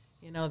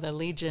 The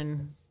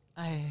Legion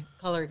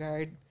color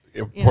guard,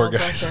 poor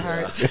bless their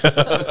hearts.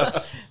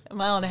 A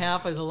mile and a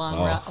half was a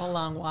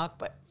long walk,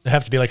 but it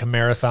have to be like a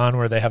marathon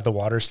where they have the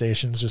water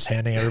stations just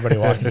handing everybody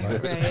walking by.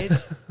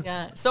 Right.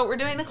 Yeah. So we're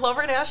doing the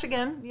Clover Dash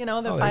again, the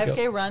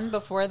 5K run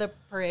before the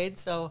parade.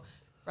 So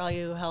for all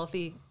you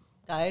healthy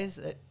guys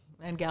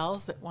and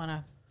gals that want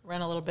to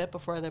run a little bit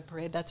before the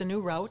parade, that's a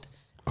new route.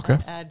 Okay.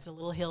 That adds a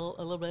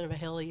little bit of a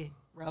hilly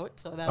route.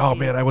 So that. Oh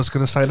man, I was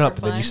going to sign up,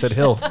 and then you said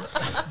hill.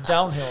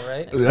 Downhill,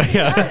 right?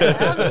 Yeah,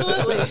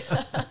 absolutely.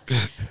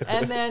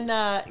 And then,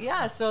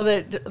 so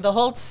the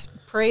whole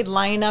parade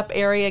lineup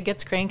area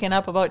gets cranking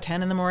up about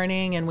 10 in the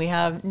morning, and we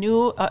have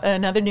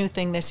another new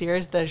thing this year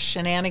is the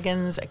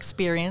Shenanigans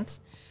Experience.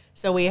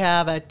 So we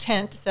have a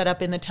tent set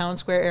up in the town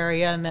square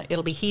area, and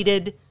it'll be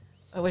heated,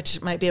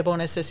 which might be a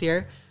bonus this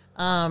year.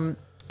 And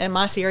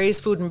Massiere's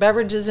food and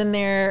beverages in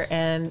there,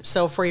 and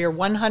so for your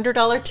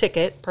 $100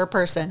 ticket per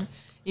person,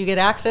 you get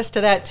access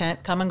to that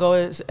tent. Come and go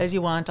as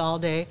you want all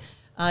day.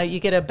 You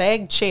get a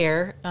bag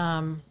chair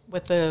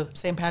with the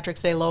St.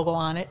 Patrick's Day logo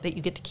on it that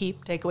you get to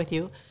take with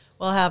you.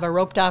 We'll have a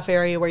roped off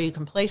area where you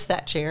can place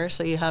that chair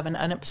so you have an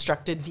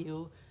unobstructed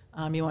view.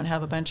 You won't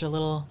have a bunch of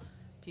little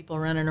people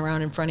running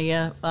around in front of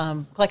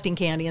you collecting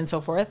candy and so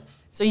forth.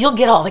 So you'll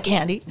get all the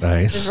candy.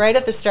 Nice. It's right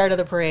at the start of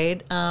the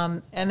parade.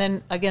 And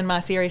then, again,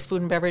 Massiere's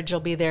food and beverage will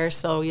be there,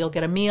 so you'll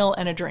get a meal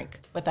and a drink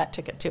with that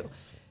ticket, too.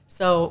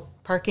 So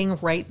parking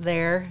right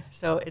there.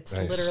 So it's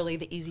literally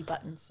the easy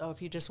button. So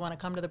if you just want to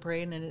come to the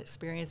parade and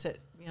experience it,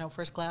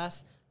 first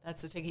class,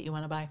 that's the ticket you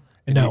want to buy.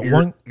 And now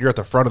you're at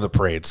the front of the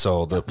parade,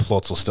 so the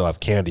floats will still have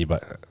candy,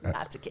 but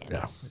lots of candy.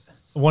 Yeah.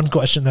 One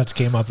question that's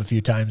came up a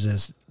few times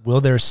is,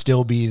 will there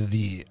still be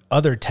the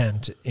other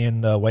tent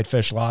in the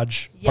Whitefish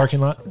Lodge parking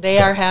lot? They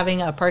are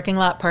having a parking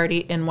lot party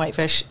in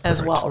Whitefish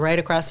as well, right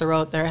across the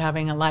road. They're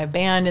having a live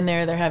band in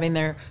there. They're having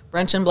their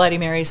brunch and Bloody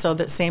Mary. So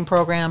that same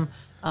program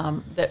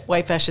that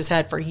Whitefish has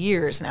had for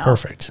years now.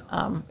 Perfect.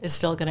 Is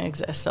still going to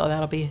exist. So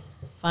that'll be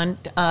fun.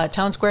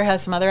 Town Square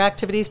has some other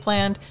activities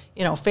planned,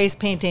 face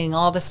painting,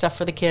 all the stuff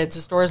for the kids.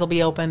 The stores will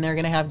be open. They're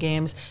going to have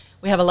games.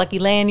 We have a lucky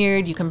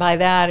lanyard. You can buy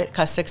that. It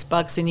costs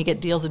 $6, and you get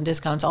deals and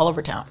discounts all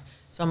over town.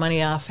 So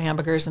money off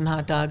hamburgers and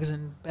hot dogs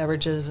and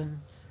beverages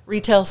and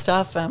retail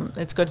stuff.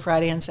 It's Good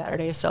Friday and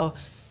Saturday, so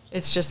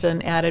it's just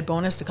an added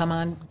bonus to come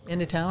on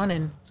into town.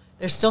 And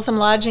there's still some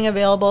lodging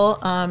available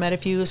at a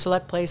few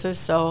select places,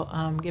 so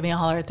give me a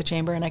holler at the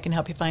chamber, and I can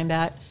help you find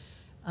that.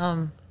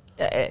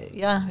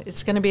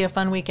 It's going to be a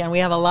fun weekend. We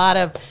have a lot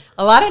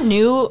of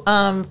new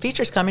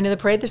features coming to the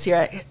parade this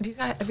year.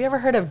 Have you ever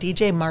heard of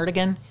DJ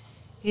Mardigan?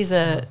 He's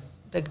the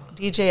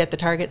DJ at the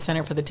Target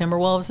Center for the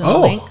Timberwolves and the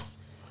Lynx.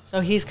 So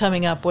he's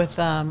coming up with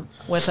one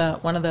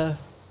of the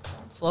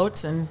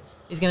floats, and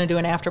he's going to do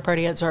an after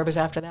party at Zorba's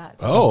after that.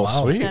 So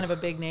sweet! It's kind of a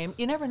big name.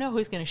 You never know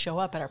who's going to show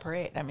up at our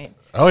parade. I mean,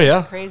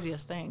 the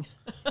craziest thing.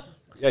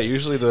 Yeah,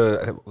 usually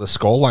the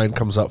Skull line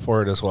comes up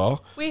for it as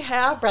well. We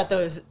have brought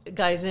those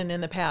guys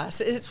in the past.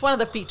 It's one of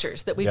the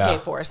features that we Yeah. pay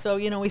for. So,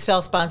 we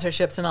sell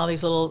sponsorships and all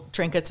these little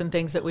trinkets and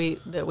things that we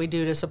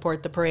do to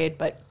support the parade.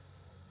 But,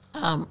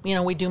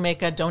 we do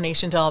make a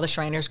donation to all the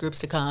Shriners groups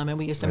to come. And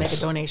we used to make a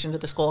donation to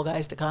the Skull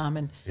guys to come.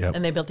 And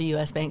they built the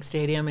U.S. Bank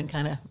Stadium and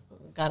kind of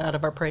got out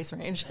of our price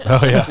range. Oh,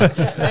 yeah.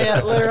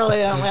 Yeah,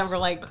 literally, I went from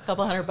like a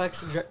couple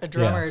 $100 a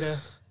drummer to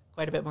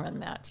quite a bit more than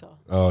that. So.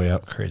 Oh, yeah.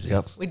 Crazy.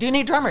 Yep. We do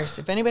need drummers.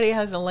 If anybody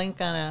has a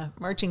link on a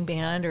marching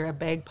band or a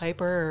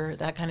bagpiper or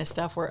that kind of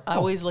stuff, we're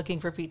always looking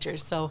for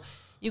features. So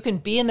you can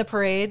be in the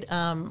parade.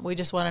 We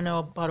just want to know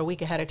about a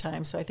week ahead of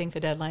time. So I think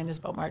the deadline is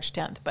about March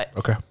 10th. But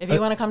if you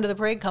want to come to the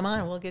parade, come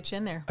on. We'll get you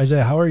in there.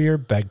 Isaiah, how are your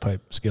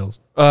bagpipe skills?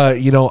 I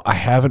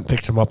haven't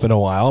picked him up in a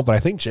while, but I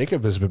think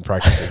Jacob has been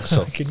practicing.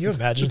 So Can you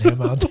imagine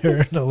him out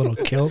there in a little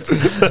kilt?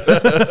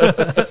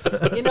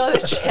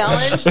 The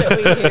challenge that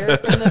we hear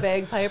from the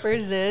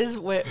bagpipers is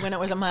when it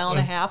was 1.5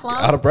 miles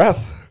long. out of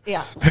breath.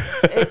 Yeah.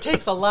 It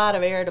takes a lot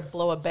of air to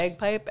blow a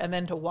bagpipe and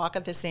then to walk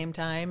at the same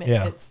time.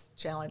 It's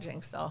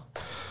challenging. So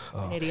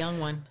we need a young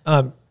one.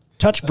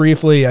 Touch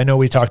briefly, I know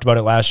we talked about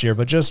it last year,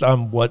 but just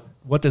what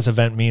this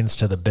event means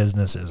to the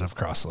businesses of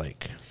Cross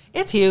Lake.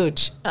 It's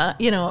huge.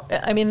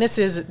 This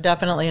is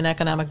definitely an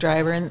economic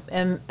driver,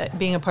 and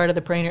being a part of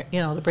the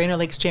Brainerd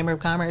Lakes Chamber of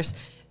Commerce,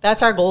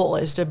 that's our goal,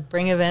 is to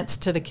bring events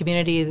to the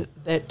community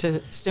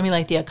to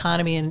stimulate the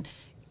economy in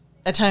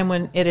a time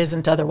when it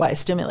isn't otherwise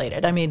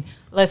stimulated. I mean,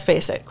 let's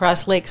face it,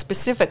 Cross Lake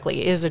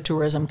specifically is a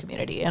tourism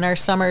community, and our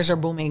summers are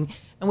booming,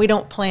 and we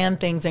don't plan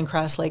things in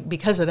Cross Lake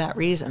because of that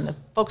reason. The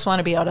folks want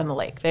to be out on the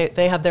lake.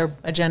 They have their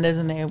agendas,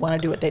 and they want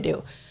to do what they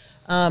do.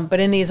 But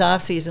in these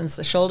off seasons,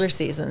 the shoulder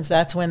seasons,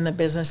 that's when the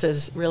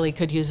businesses really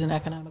could use an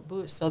economic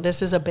boost. So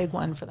this is a big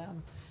one for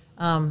them.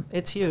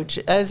 It's huge,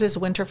 as is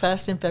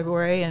Winterfest in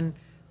February and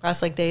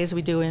Cross Lake Days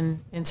we do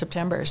in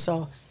September.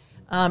 So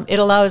it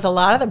allows a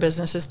lot of the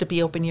businesses to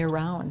be open year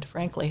round,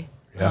 frankly,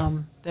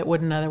 that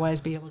wouldn't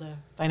otherwise be able to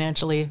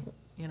financially,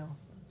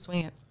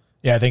 swing it.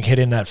 Yeah, I think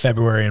hitting that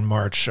February and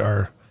March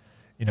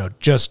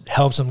just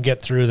helps them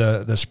get through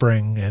the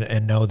spring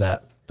and know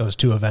that those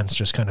two events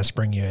just kind of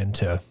spring you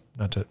into,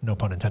 no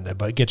pun intended,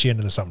 but get you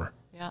into the summer.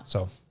 Yeah.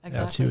 So exactly.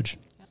 That's huge.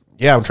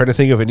 Yeah, I'm trying to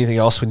think of anything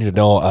else we need to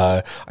know.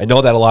 I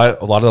know that a lot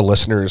of the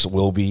listeners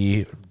will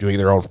be doing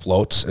their own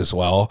floats as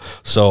well.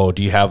 So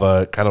do you have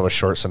a kind of a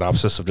short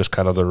synopsis of just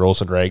kind of the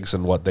rules and regs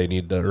and what they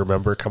need to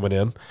remember coming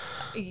in?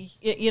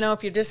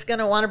 If you're just going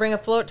to want to bring a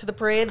float to the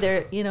parade,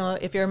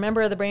 if you're a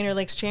member of the Brainerd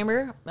Lakes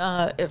Chamber,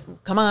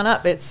 come on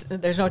up.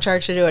 There's no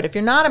charge to do it. If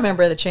you're not a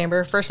member of the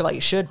chamber, first of all,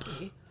 you should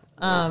be.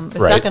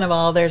 Second of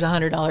all, there's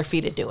 $100 fee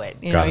to do it.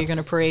 You're going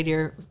to parade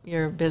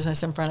your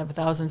business in front of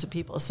thousands of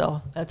people.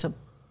 So that's a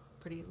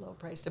pretty low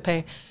price to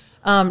pay.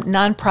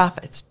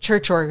 Nonprofits,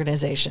 church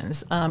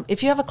organizations.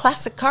 If you have a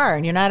classic car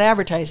and you're not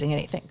advertising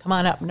anything, come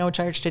on up. No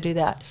charge to do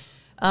that.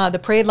 The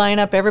parade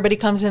lineup, everybody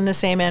comes in the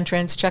same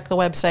entrance. Check the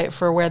website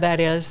for where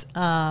that is.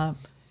 And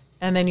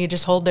then you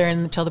just hold there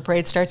until the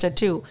parade starts at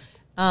 2.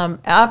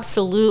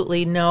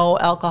 Absolutely no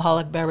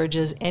alcoholic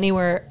beverages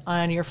anywhere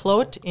on your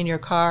float, in your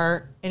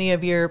car, any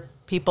of your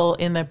people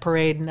in the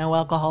parade, no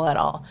alcohol at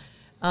all.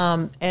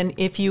 And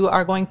if you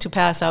are going to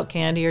pass out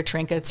candy or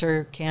trinkets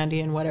or candy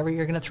and whatever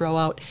you're going to throw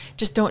out,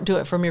 just don't do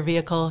it from your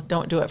vehicle.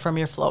 Don't do it from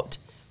your float.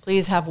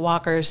 Please have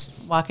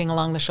walkers walking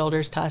along the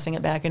shoulders, tossing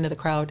it back into the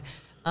crowd.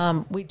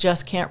 We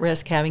just can't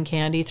risk having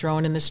candy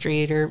thrown in the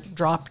street or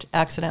dropped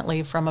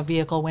accidentally from a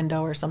vehicle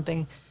window or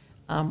something,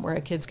 where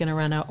a kid's going to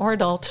run out, or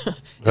adult is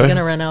going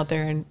to run out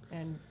there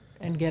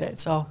and get it.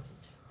 So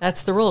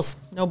that's the rules.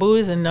 No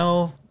booze and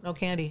no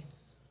candy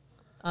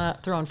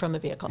thrown from the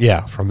vehicle.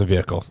 Yeah, from the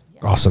vehicle.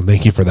 Awesome.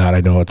 Thank you for that.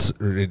 I know it's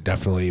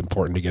definitely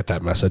important to get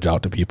that message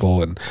out to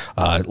people. And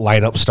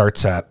lineup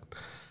starts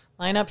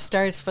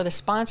for the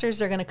sponsors.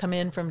 They're going to come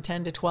in from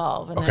 10 to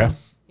 12. And then,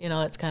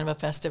 it's kind of a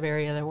festive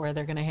area where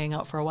they're going to hang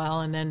out for a while.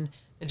 And then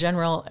the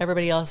general,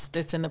 everybody else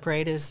that's in the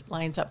parade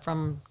lines up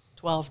from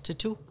 12 to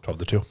 2. 12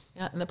 to 2.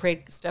 Yeah, and the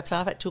parade steps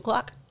off at 2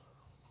 o'clock.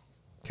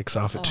 Kicks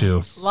off at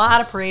 2. A lot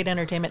of parade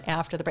entertainment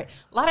after the parade.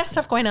 A lot of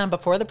stuff going on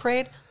before the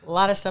parade. A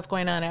lot of stuff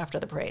going on after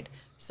the parade.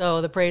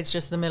 So the parade's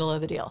just the middle of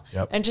the deal.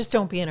 Yep. And just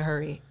don't be in a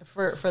hurry.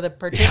 For the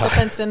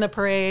participants in the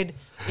parade,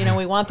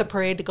 we want the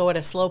parade to go at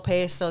a slow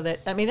pace so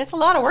that, it's a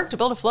lot of work to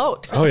build a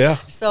float. Oh, yeah.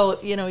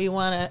 So, you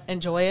want to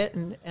enjoy it,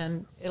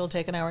 and it'll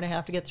take an hour and a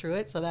half to get through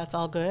it, so that's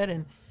all good.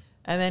 And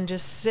then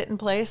just sit in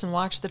place and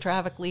watch the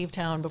traffic leave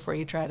town before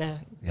you try to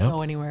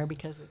go anywhere,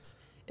 because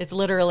it's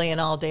literally an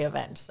all-day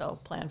event, so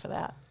plan for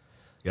that.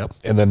 Yep.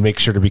 And then make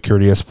sure to be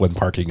courteous when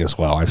parking as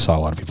well. I saw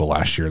a lot of people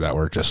last year that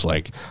were just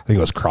I think it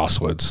was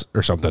Crosswoods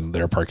or something.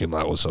 Their parking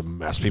lot was a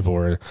mess. People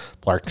were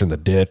parked in the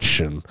ditch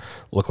and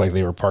looked like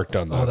they were parked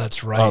on the,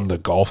 that's right, on the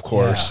golf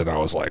course. Yeah. And I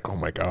was like, oh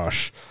my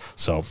gosh.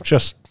 So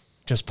just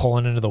just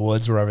pulling into the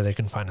woods wherever they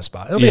can find a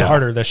spot. It'll be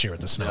harder this year with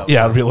the snow.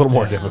 Yeah, it'll be a little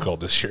more difficult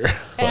this year.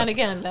 And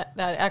again, that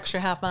extra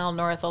half mile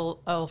north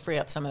will free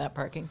up some of that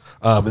parking.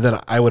 And then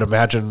I would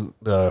imagine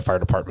the fire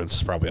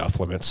department's probably off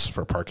limits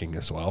for parking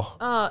as well.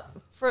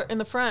 In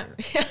the front,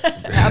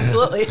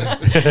 absolutely.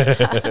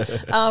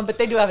 But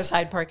they do have a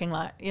side parking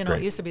lot. You know,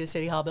 It used to be the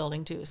City Hall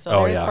building too.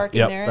 So there's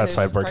parking there.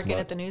 There's parking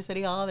at the new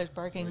City Hall. There's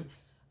parking,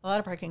 a lot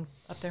of parking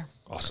up there.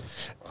 Awesome.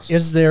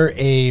 Is there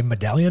a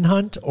medallion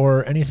hunt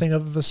or anything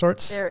of the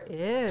sorts? There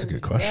is. That's a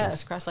good question.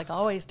 Yes, Cross Lake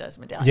always does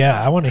medallion. Yeah,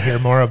 hunts. I want to hear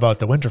more about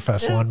the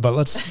Winterfest one, but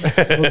we'll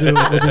do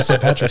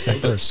St. Patrick's Day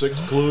first. 6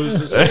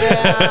 clues.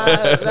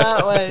 Yeah,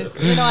 that was.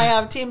 I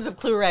have teams of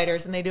clue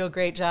writers, and they do a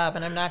great job,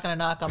 and I'm not going to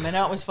knock them. And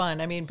that was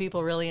fun. I mean,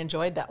 people really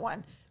enjoyed that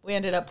one. We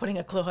ended up putting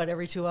a clue out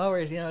every 2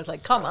 hours. It's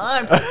like, come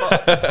on, people.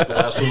 The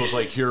last one was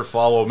like, here,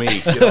 follow me.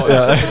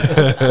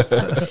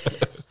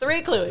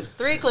 3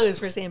 clues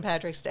for St.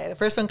 Patrick's Day. The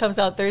first one comes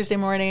out Thursday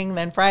morning,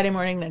 then Friday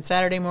morning, then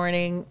Saturday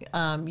morning.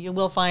 You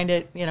will find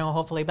it,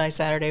 hopefully by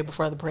Saturday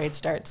before the parade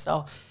starts.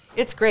 So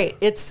it's great.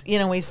 It's,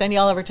 we send you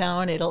all over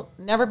town. It'll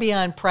never be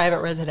on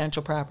private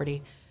residential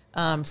property.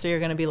 So you're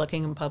going to be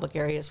looking in public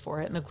areas for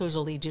it, and the clues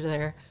will lead you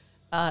there.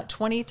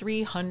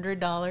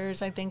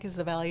 $2,300, I think, is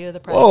the value of the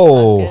prize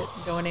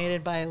basket,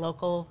 donated by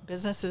local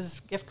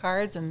businesses, gift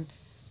cards and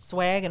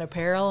swag and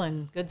apparel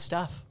and good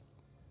stuff.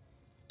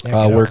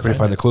 Where can we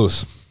find the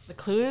clues? The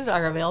clues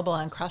are available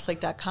on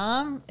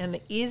crosslake.com, and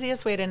the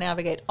easiest way to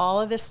navigate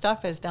all of this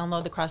stuff is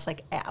download the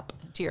Crosslake app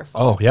to your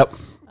phone. Oh, yep.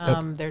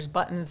 There's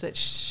buttons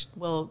that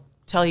will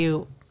tell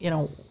you,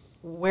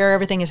 where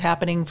everything is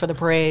happening for the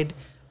parade,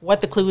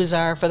 what the clues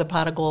are for the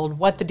pot of gold,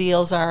 what the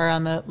deals are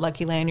on the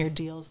Lucky Lanyard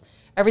deals.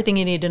 Everything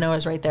you need to know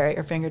is right there at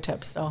your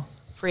fingertips. So,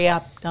 free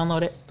app,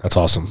 download it. That's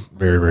awesome.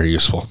 Very, very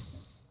useful.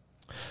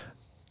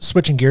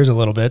 Switching gears a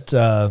little bit,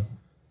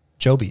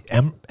 Joby,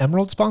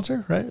 Emerald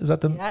sponsor, right? Is that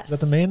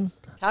the main?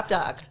 Top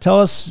dog. Tell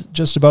us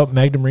just about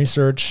Magnum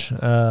Research,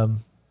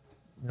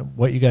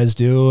 what you guys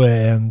do,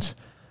 and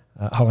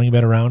how long you've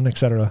been around, et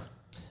cetera.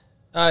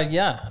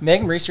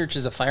 Magnum Research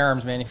is a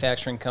firearms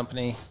manufacturing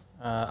company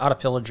out of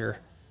Pillager.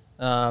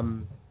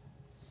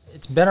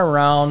 It's been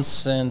around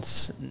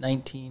since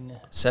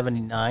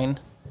 1979.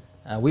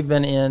 We've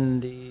been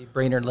in the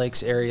Brainerd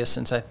Lakes area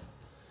since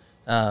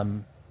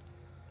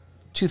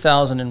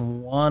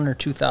 2001 or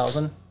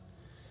 2000.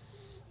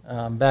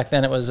 Back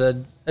then it was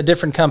a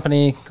different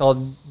company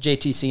called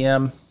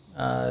JTCM.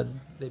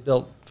 They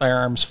built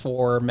firearms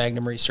for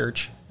Magnum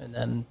Research and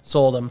then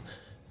sold them.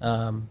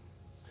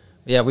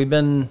 We've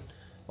been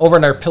over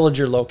in our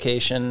Pillager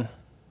location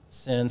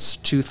since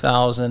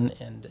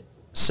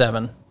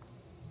 2007.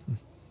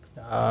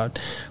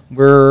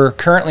 We're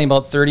currently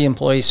about 30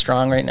 employees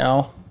strong right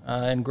now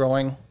and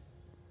growing.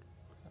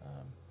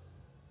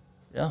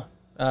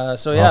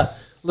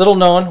 Little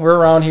known. We're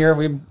around here.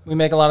 We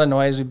make a lot of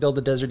noise. We build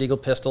the Desert Eagle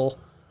pistol.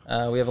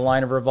 We have a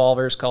line of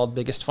revolvers called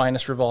Biggest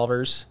Finest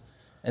Revolvers.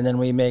 And then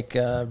we make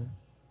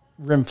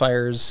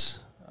rimfires,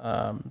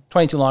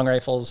 22 long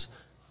rifles,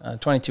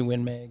 22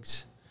 Win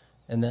Mags,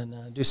 and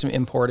then do some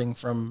importing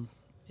from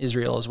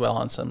Israel as well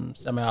on some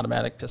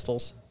semi-automatic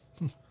pistols.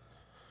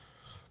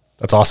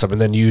 That's awesome. And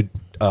then you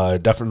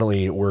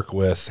definitely work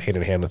with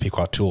hand-in-hand with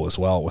Pequot Tool as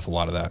well with a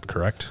lot of that,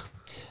 correct?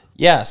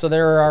 Yeah, so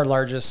they're our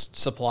largest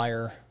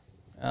supplier.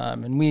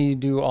 And we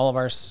do all of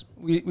our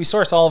we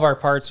source all of our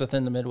parts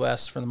within the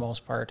Midwest for the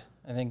most part.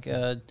 I think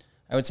I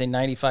would say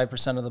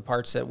 95% of the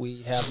parts that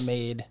we have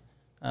made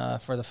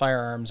for the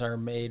firearms are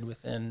made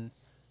within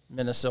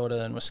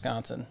Minnesota and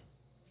Wisconsin.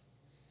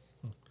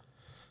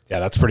 Yeah,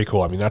 that's pretty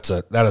cool. I mean, that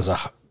is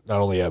not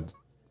only a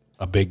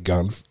big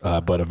gun,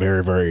 but a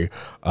very, very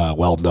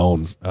well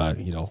known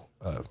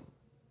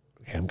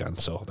handgun.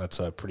 So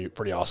that's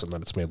pretty awesome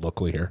that it's made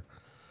locally here.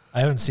 I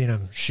haven't seen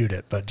him shoot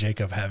it, but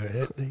Jacob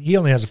he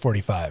only has a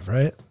 45,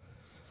 right?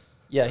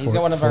 Yeah, he's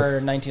got one of our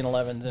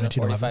 1911s and a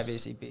 45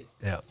 ACP.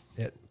 Yeah,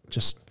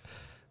 just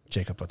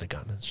Jacob with a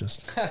gun. It's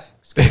just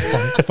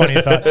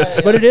funny thought.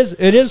 But it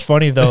is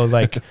funny though.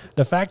 Like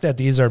the fact that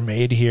these are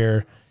made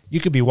here, you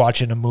could be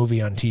watching a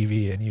movie on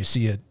TV and you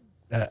see it.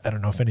 I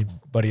don't know if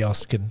anybody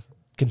else can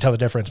tell the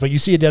difference, but you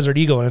see a Desert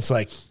Eagle and it's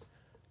like,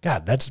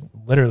 God, that's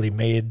literally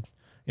made,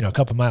 a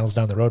couple miles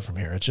down the road from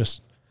here. It's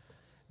just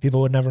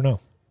people would never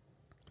know.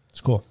 It's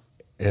cool.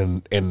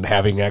 And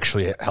having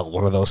actually held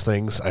one of those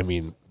things, I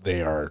mean,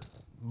 they are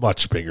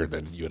much bigger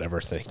than you would ever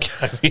think.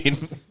 I mean,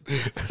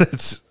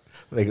 there's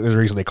a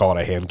reason they call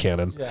it a hand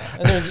cannon. Yeah,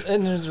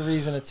 and there's a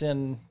reason it's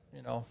in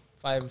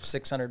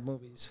 500-600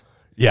 movies.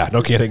 Yeah,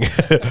 no kidding.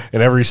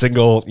 In every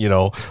single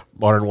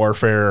Modern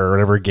Warfare or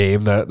whatever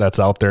game that's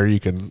out there, you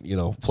can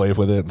play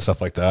with it and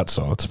stuff like that.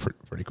 So it's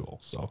pretty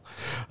cool. So,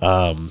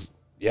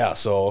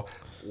 So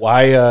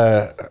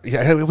why? We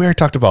already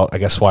talked about, I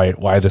guess,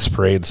 why this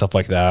parade and stuff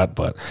like that.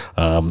 But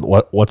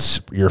what's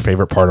your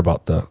favorite part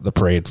about the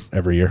parade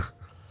every year?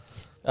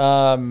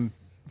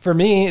 For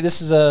me,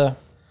 this will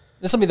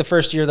be the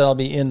first year that I'll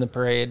be in the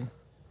parade.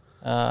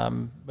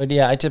 But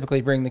yeah, I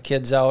typically bring the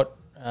kids out,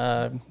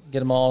 get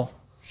them all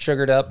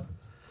sugared up,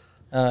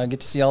 get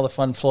to see all the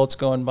fun floats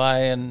going by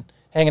and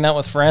hanging out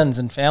with friends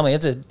and family.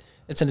 It's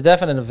a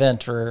definite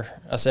event for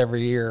us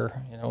every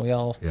year. You know, we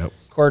all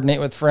coordinate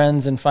with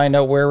friends and find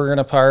out where we're going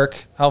to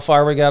park, how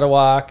far we got to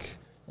walk.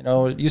 You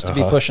know, it used to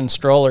be pushing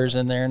strollers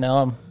in there.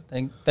 Now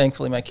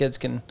thankfully my kids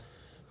can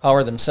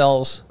power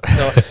themselves.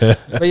 So,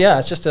 but yeah,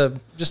 it's just a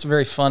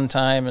very fun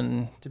time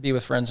and to be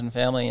with friends and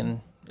family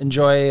and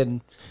enjoy.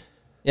 And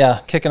yeah,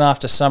 kicking off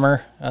to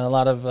summer, a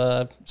lot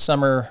of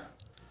summer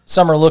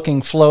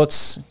looking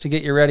floats to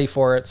get you ready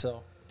for it.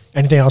 So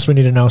anything else we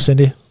need to know,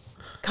 Cindy?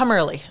 Come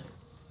early.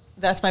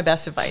 That's my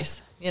best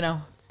advice. You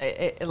know,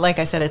 like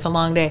I said, it's a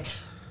long day,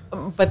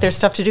 but there's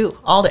stuff to do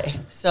all day.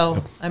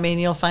 So, I mean,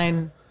 you'll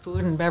find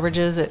food and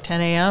beverages at 10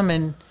 a.m.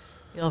 and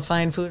you'll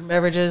find food and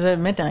beverages at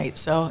midnight.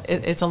 So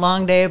it's a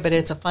long day, but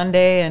it's a fun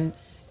day, and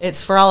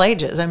it's for all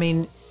ages. I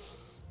mean,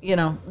 you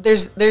know,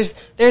 there's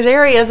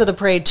areas of the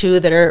parade too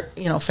that are,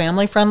 you know,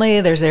 family friendly.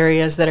 There's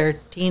areas that are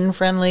teen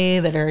friendly,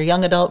 that are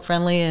young adult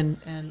friendly,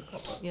 and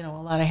you know,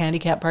 a lot of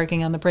handicap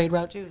parking on the parade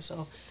route too.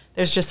 So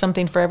there's just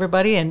something for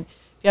everybody. And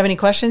if you have any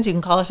questions, you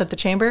can call us at the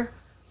chamber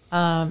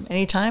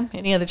anytime,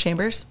 any of the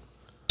chambers,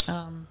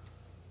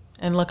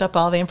 and look up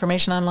all the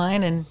information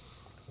online and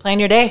plan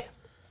your day.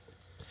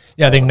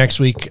 Yeah, I think next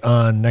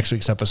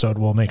week's episode,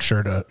 we'll make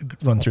sure to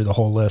run through the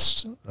whole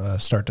list,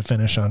 start to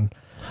finish on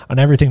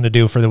everything to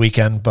do for the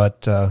weekend.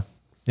 But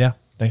yeah,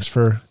 thanks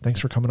for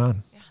coming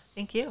on. Yeah,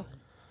 thank you.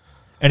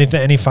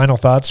 Any final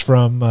thoughts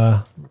from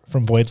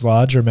Boyd's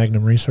Lodge or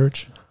Magnum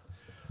Research?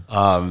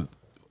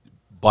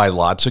 Buy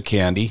lots of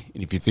candy,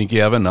 and if you think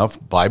you have enough,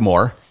 buy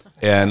more.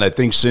 And I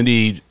think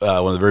Cindy,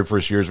 one of the very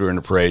first years we were in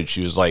the parade,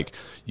 she was like,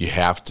 "You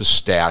have to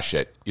stash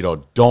it. You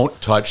know,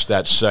 don't touch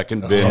that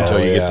second bin until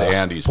you get to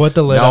Andy's." Put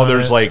the lid now on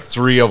there's it. like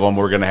 3 of them.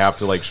 We're going to have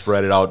to like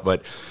spread it out,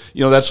 but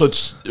you know, that's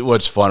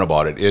what's fun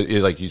about it.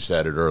 It like you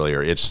said it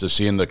earlier, it's the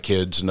seeing the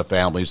kids and the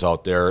families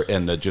out there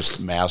and the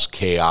just mass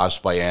chaos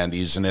by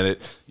Andy's, and then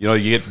it, you know,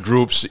 you get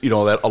groups, you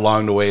know, that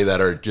along the way that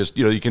are just,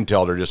 you know, you can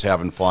tell they're just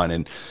having fun.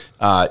 And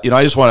you know,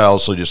 I just want to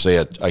also just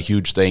say a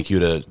huge thank you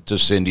to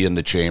Cindy and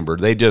the chamber.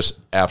 They just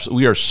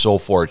absolutely, we are so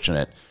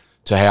fortunate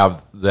to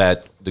have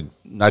that,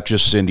 not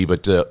just Cindy,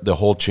 but the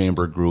whole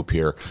chamber group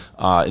here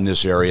in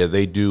this area.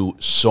 They do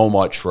so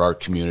much for our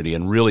community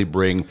and really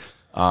bring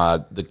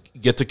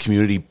get the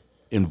community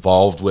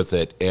involved with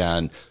it.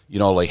 And, you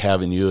know, like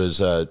having you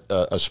as a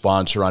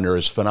sponsor on there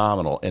is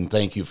phenomenal. And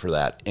thank you for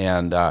that.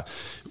 And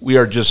we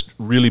are just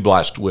really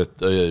blessed with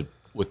the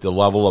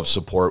level of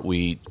support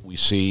we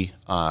see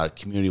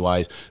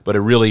community-wise. But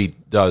it really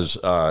does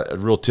a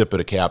real tip of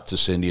the cap to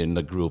Cindy and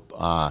the group.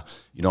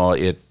 You know,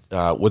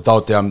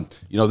 without them,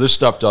 you know, this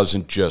stuff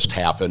doesn't just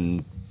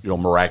happen, you know,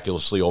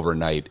 miraculously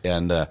overnight.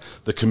 And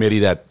the committee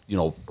that, you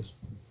know,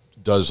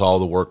 does all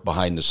the work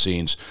behind the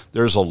scenes,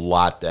 there's a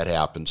lot that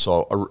happens.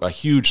 So a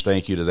huge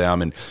thank you to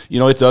them. And, you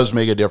know, it does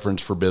make a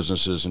difference for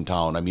businesses in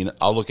town. I mean,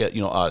 I'll look at,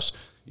 you know, us,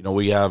 you know,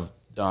 we have,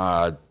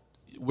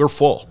 we're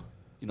full.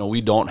 You know, we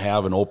don't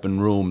have an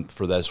open room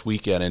for this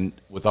weekend. And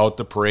without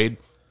the parade,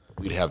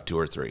 we'd have 2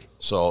 or 3.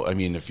 So, I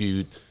mean, if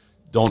you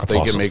don't That's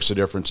think awesome. it makes a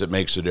difference, it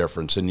makes a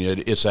difference. And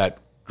it's that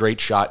great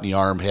shot in the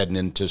arm heading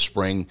into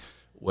spring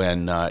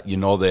when you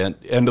know the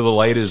end of the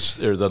light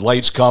the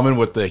light's coming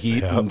with the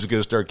heat and it's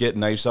going to start getting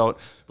nice out.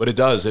 But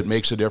it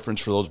makes a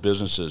difference for those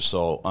businesses.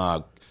 So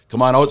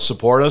come on out,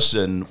 support us,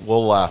 and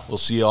we'll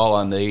see you all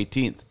on the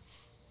 18th.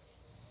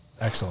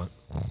 Excellent.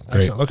 Great.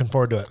 Excellent. Looking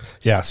forward to it.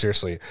 Yeah,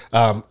 seriously.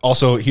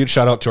 Also, huge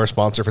shout out to our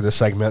sponsor for this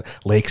segment,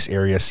 Lakes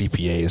Area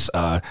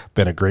CPAs.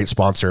 Been a great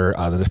sponsor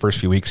the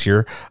first few weeks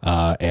here,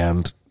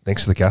 and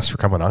thanks to the guests for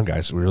coming on,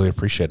 guys. We really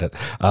appreciate it.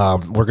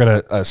 We're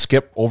going to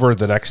skip over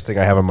the next thing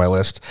I have on my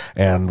list.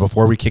 And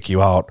before we kick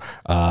you out,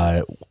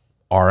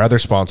 our other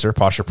sponsor,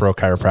 Posture Pro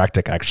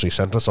Chiropractic, actually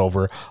sent us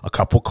over a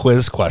couple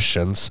quiz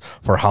questions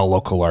for how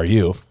local are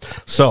you.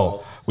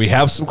 So we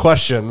have some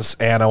questions,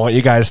 and I want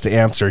you guys to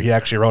answer. He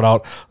actually wrote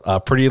out a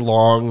pretty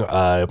long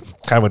kind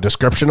of a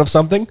description of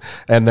something,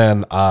 and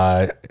then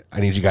I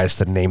need you guys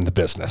to name the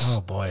business.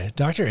 Oh, boy.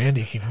 Dr.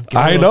 Andy can get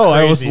I know.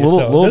 crazy. I was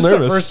a little this nervous.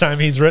 is the first time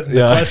he's written the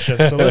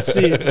question, so let's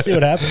see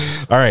what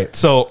happens. All right.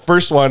 So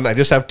first one, I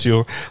just have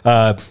 2.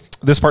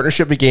 This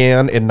partnership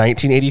began in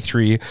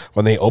 1983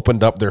 when they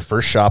opened up their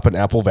first shop in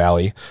Apple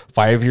Valley.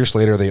 5 years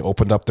later, they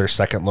opened up their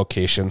second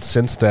location.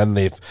 Since then,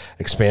 they've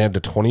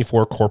expanded to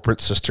 24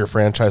 corporate sister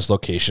franchise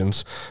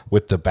locations,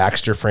 with the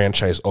Baxter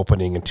franchise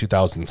opening in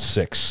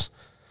 2006.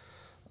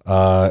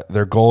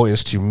 Their goal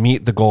is to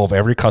meet the goal of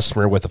every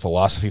customer with a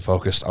philosophy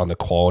focused on the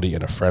quality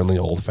in a friendly,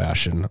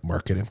 old-fashioned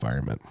market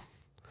environment.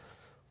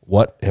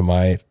 What am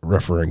I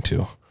referring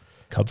to?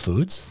 Cub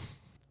Foods?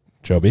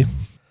 Joby?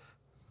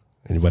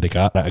 Anybody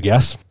got a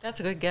guess?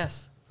 That's a good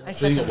guess. I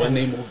See said when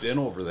they moved in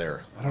over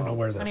there. I don't know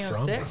where they're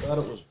from.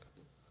 2006.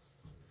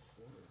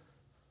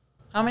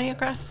 How many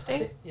across the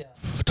state?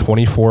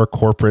 24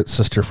 corporate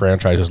sister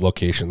franchises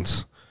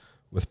locations,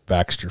 with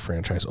Baxter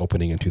franchise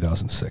opening in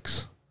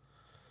 2006.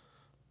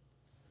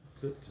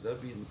 Could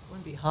that be?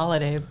 Wouldn't be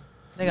Holiday.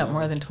 They got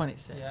more than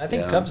 26. Yeah, I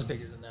think Cub's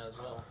bigger than that as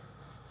well.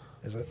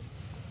 Is it?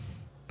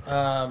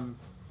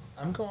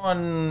 I'm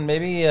going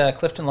maybe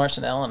Clifton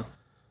Larson Allen.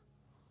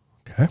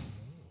 Okay.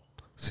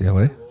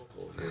 CLA.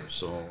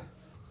 So,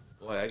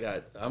 boy,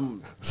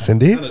 I'm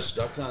Cindy? kind of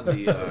stuck on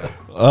the.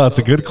 Oh, that's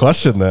a good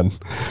question then.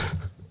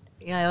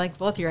 Yeah, I like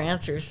both your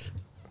answers.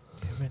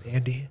 Damn it,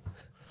 Andy.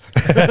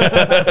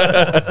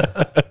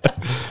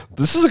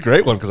 This is a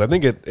great one because I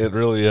think it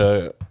really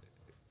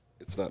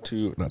it's not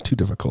too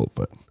difficult,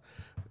 but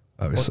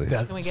obviously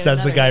That Can we get says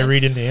the another guy hint?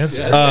 reading the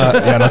answer.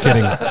 yeah, no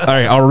kidding. All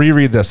right, I'll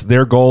reread this.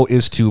 Their goal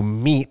is to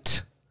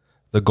meet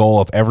the goal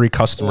of every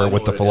customer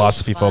with the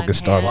philosophy Von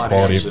focused on Hansen.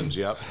 quality. Hansons,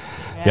 yep.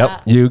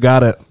 Yep, you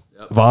got it.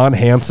 Von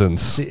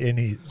Hansen's. And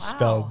he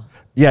spelled.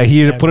 Yeah,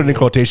 he put it in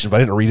quotations, but I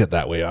didn't read it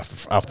that way off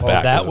the Well,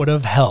 back. that would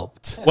have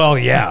helped. Well,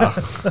 yeah.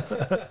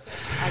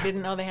 I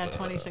didn't know they had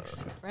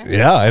 26 branches.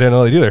 Yeah, I didn't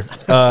know that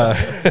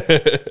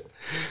either.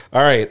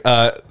 All right.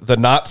 The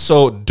not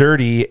so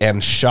dirty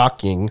and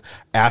shocking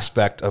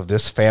aspect of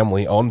this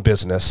family owned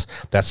business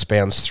that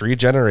spans 3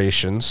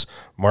 generations,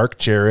 Mark,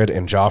 Jared,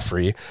 and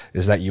Joffrey,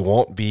 is that you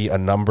won't be a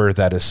number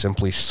that is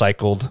simply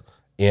cycled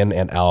in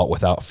and out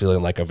without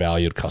feeling like a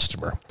valued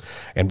customer.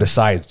 And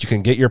besides, you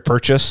can get your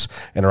purchase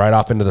and ride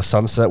off into the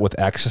sunset with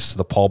access to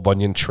the Paul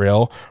Bunyan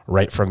Trail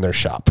right from their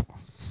shop.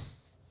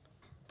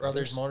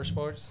 Brothers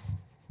Motorsports.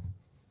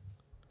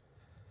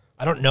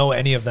 I don't know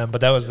any of them,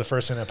 but that was the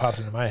first thing that popped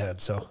into my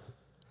head. So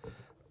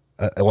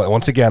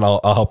Once again, I'll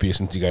help you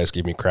since you guys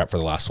gave me crap for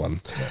the last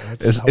one.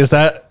 it's Is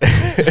that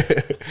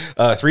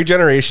 3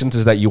 generations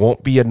is that you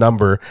won't be a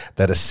number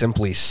that is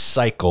simply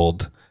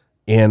cycled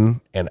in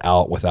and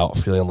out without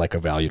feeling like a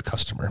valued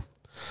customer.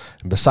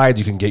 And besides,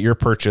 you can get your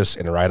purchase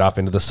and ride off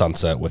into the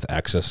sunset with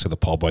access to the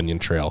Paul Bunyan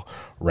Trail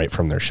right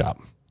from their shop.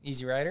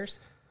 Easy Riders.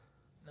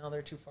 No,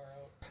 they're too far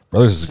out.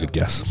 Brothers is a good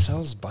guess.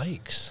 sells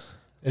bikes.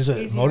 Is it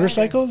Easy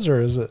motorcycles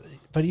or is it?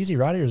 But Easy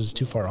Riders is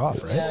too far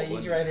off, right? Yeah,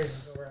 Easy Riders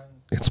is over on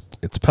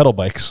It's pedal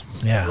bikes.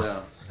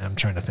 Yeah. I'm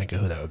trying to think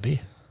of who that would be.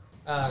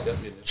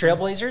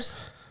 Trailblazers.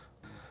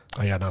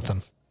 I got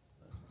nothing.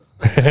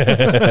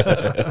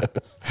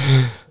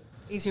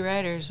 Easy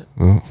Riders.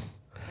 Mm.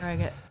 Or I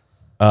get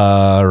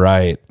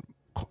Right.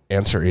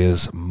 Answer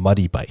is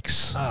Muddy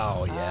Bikes.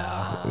 Oh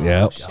yeah.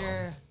 Yep.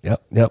 sure.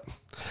 Yep.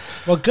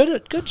 Well,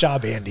 good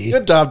job, Andy.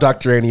 Good job,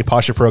 Dr. Andy,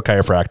 Posture Pro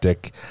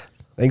Chiropractic.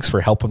 Thanks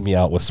for helping me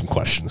out with some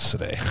questions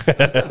today.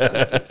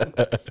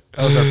 That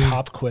was our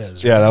pop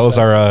quiz. Yeah, that was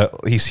our,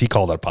 he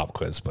called it a pop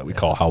quiz, but we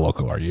call How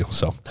Local Are You?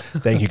 So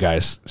thank you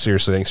guys.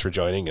 Seriously, thanks for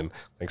joining and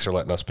thanks for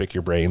letting us pick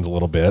your brains a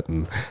little bit.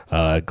 And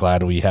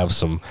glad we have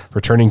some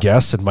returning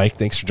guests. And Mike,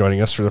 thanks for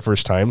joining us for the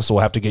first time. So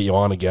we'll have to get you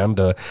on again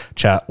to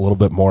chat a little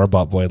bit more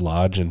about Boyd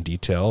Lodge in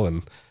detail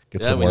and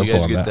get some more when you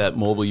info guys on get that. that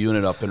mobile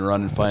unit up and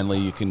running, finally,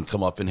 you can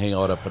come up and hang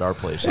out up at our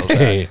place. How's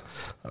Hey,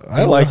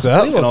 I like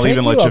that. We will And I'll take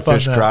even you let you up on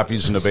fish that.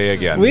 crappies in the bay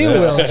again. We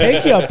will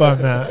take you up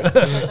on that.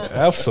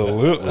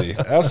 Absolutely.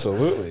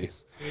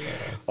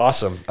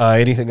 Awesome.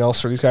 Anything else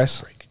for these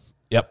guys?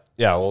 Yep.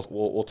 Yeah,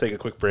 we'll take a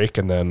quick break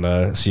and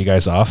then see you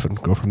guys off and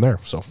go from there.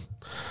 So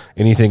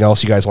anything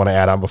else you guys want to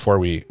add on before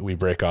we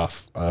break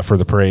off for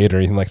the parade or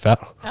anything like that?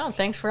 Oh,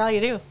 thanks for all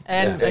you do.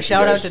 And a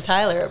shout out to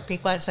Tyler at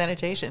Pequot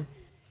Sanitation.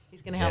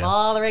 He's going to have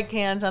all the red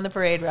cans on the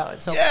parade route.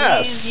 So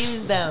please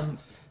use them.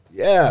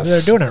 Yes.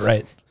 They're doing it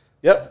right.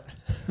 Yep.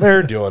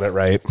 They're doing it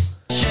right.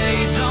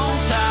 Shades on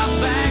top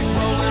back,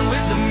 rolling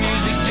with the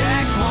music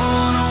jack.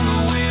 One on the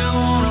wheel,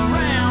 one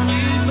around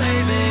you,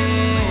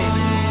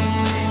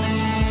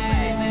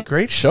 baby.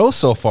 Great show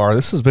so far.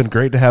 This has been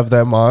great to have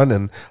them on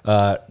and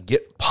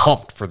get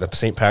pumped for the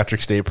St.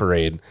 Patrick's Day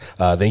Parade.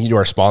 Thank you to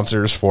our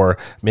sponsors for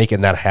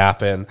making that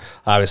happen.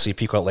 Obviously,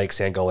 Pequot Lake,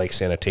 Sandgull Lake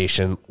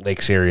Sanitation,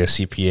 Lakes Area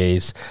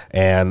CPAs,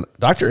 and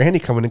Dr. Andy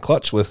coming in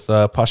clutch with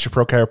Posture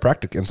Pro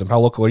Chiropractic and some How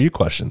Local Are You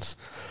questions.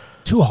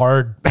 Too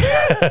hard.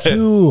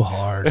 Too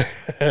hard.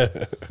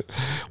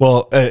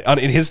 Well,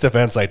 in his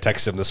defense, I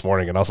texted him this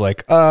morning and I was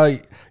like,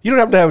 you don't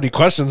happen to have any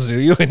questions, do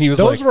you? And he was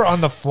Those like, were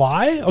on the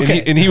fly?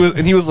 Okay. and he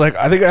was like,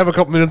 I think I have a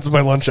couple minutes of my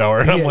lunch hour.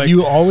 And I'm Yeah, like,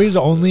 you always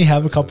only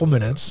have a couple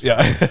minutes.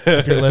 yeah.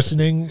 If you're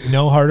listening,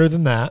 no harder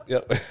than that.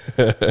 Yep.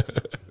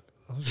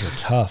 Those were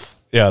tough.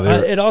 Yeah.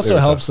 It also they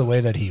were helps tough. the way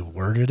that he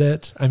worded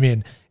it. I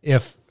mean,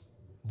 if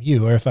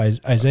you or if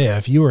Isaiah,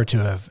 if you were to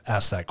have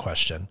asked that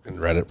question And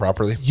read it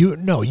properly. you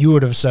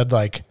would have said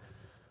like,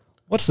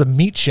 what's the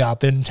meat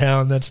shop in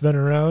town that's been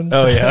around?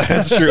 Oh yeah,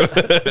 that's true.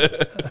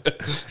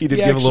 He did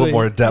give a little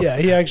more depth. Yeah,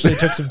 he actually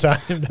took some time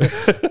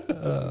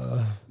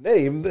to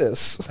Name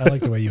this. I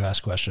like the way you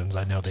ask questions.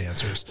 I know the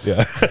answers.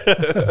 Yeah.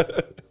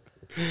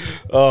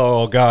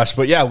 Oh gosh,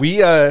 but yeah,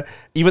 we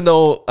even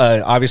though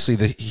obviously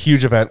the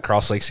huge event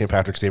Cross Lake St.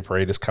 Patrick's Day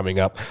Parade is coming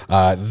up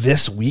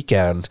this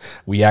weekend,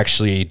 we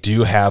actually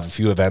do have a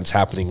few events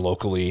happening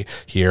locally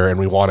here, and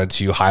we wanted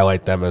to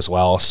highlight them as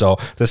well. So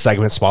this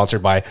segment is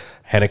sponsored by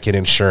Henniken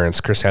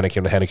Insurance, Chris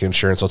Henniken of Henniken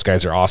Insurance. Those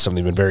guys are awesome.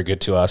 They've been very good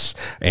to us,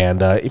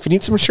 and if you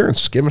need some insurance,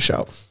 just give them a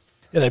shout.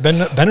 Yeah, they've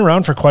been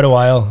around for quite a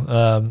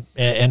while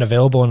and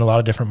available in a lot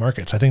of different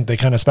markets. I think they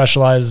kind of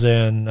specialize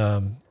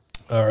in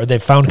or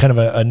they've found kind of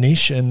a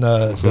niche in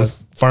the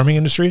farming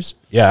industries.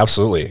 Yeah,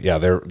 absolutely. Yeah,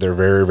 they're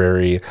very,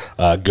 very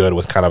good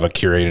with kind of a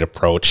curated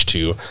approach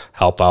to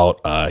help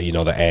out,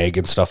 the ag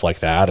and stuff like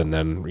that, and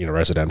then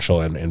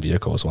residential and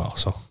vehicle as well.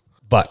 So,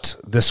 but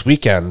this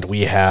weekend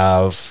we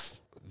have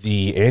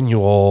the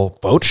annual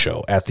boat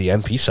show at the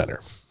NP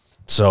Center.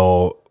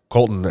 So,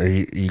 Colton, are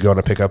you going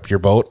to pick up your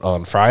boat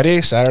on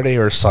Friday, Saturday,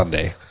 or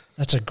Sunday?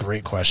 That's a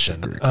great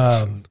question.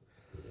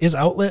 Is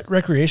Outlet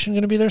Recreation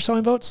going to be there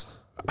selling boats?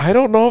 I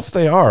don't know if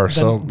they are,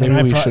 so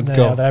maybe we should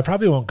go. Yeah, I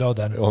probably won't go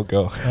then. Won't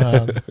go.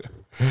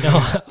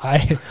 No,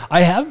 I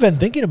have been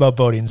thinking about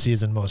boating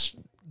season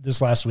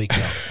this last week.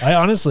 Though.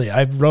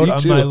 I wrote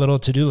on my little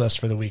to-do list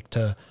for the week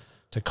to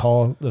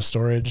call the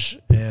storage,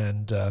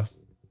 and I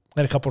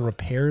had a couple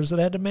repairs that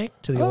I had to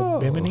make to the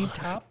old Bimini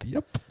top.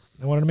 Yep.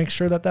 I wanted to make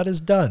sure that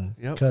is done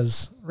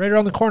because right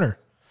around the corner.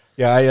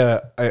 Yeah,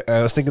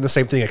 I was thinking the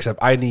same thing, except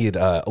I need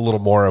a little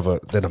more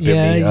than a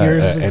Bimini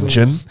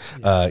engine.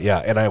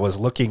 And I was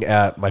looking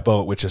at my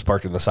boat, which is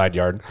parked in the side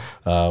yard,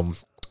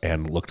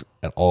 and looked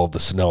at all of the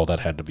snow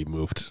that had to be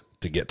moved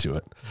to get to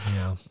it.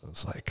 Yeah. I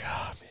was like,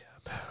 oh,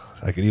 man.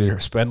 I could either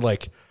spend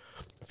like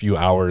a few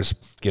hours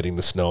getting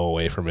the snow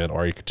away from it,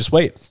 or you could just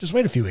wait. Just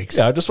wait a few weeks.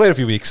 Yeah, just wait a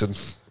few weeks, and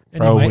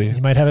probably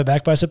you might have it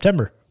back by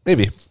September.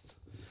 Maybe.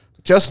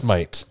 Just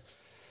might.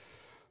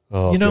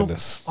 Oh,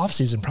 goodness. Off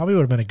season probably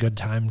would have been a good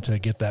time to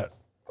get that.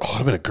 Oh, it would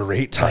have been a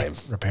great time.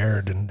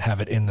 Repaired and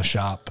have it in the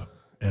shop.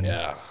 And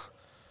yeah.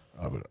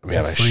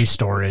 Free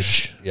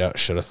storage. Yeah,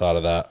 should have thought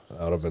of that.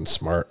 That would have been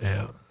smart.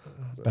 Yeah.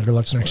 Better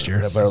luck next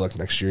year. Yeah, better luck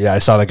next year. Yeah, I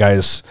saw the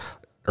guys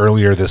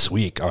earlier this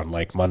week on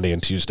like Monday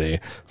and Tuesday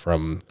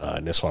from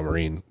Nisswa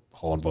Marine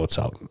hauling boats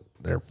out.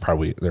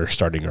 They're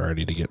starting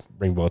already to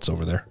bring boats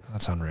over there.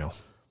 That's unreal.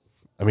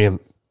 I mean,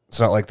 it's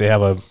not like they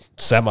have a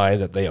semi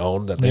that they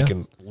own that they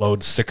can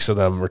load 6 of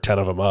them or 10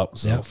 of them up.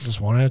 So. Yeah,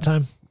 just one at a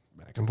time.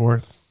 Back and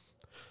forth.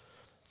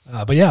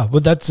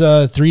 But that's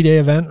a 3-day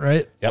event,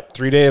 right? Yep,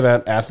 3-day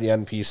event at the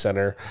NP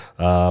Center.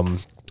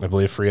 I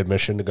believe free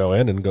admission to go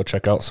in and go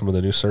check out some of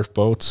the new surf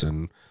boats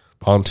and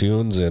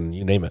pontoons and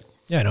you name it.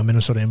 Yeah, I know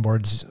Minnesota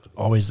Inboard's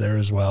always there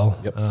as well.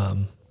 Yep.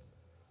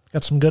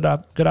 Got some good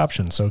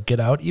options. So get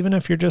out, even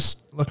if you're just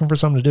looking for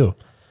something to do.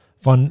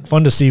 Fun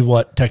to see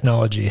what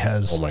technology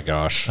has. Oh my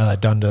gosh,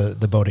 done to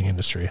the boating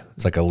industry.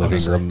 It's like a living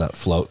room that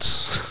floats.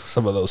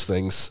 Some of those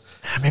things.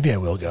 Maybe I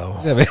will go.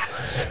 Yeah,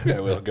 maybe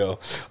I will go.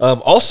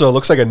 Also, it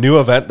looks like a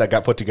new event that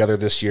got put together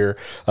this year.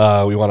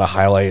 We want to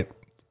highlight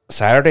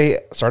Saturday,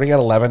 starting at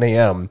 11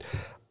 a.m.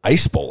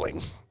 ice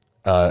bowling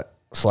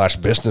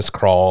 / business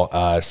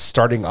crawl,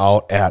 starting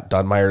out at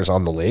Dunmeyer's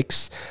on the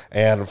Lakes.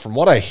 And from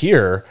what I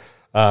hear,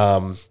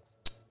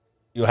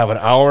 you'll have an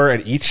hour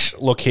at each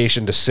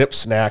location to sip,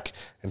 snack,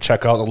 and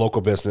check out the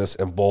local business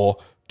and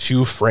bowl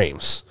 2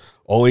 frames.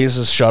 Ole's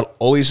is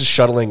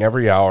shuttling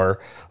every hour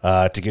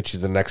to get you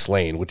to the next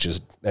lane,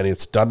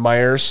 it's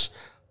Dunmeyer's,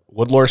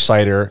 Woodlore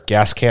Cider,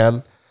 Gas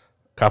Can,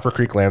 Copper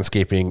Creek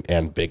Landscaping,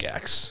 and Big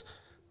X.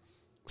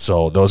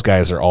 So those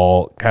guys are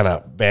all kind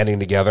of banding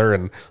together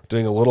and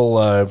doing a little,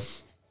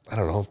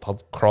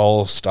 pub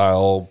crawl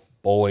style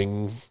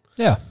bowling.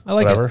 Yeah, I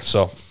like whatever. it.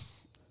 So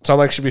sounds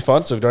like it should be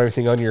fun. So if you don't have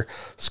anything on your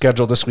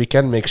schedule this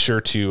weekend, make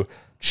sure to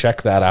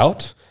check that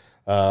out.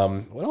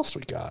 What else do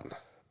we got?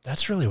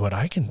 That's really what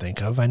I can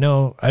think of. I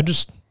know I'm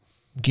just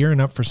gearing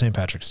up for St.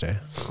 Patrick's Day.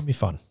 It'll be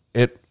fun.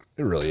 It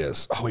really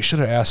is. Oh, we should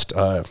have asked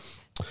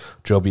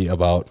Joby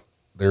about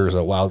there's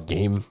a wild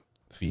game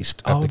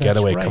feast at the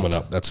Getaway coming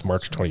up. That's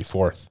March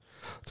 24th.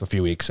 It's a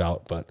few weeks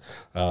out, but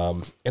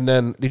and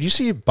then did you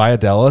see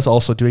Biadella's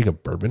also doing a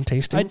bourbon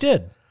tasting? I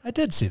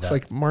did see that. It's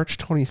like March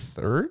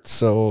 23rd,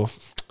 so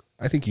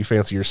I think you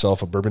fancy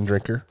yourself a bourbon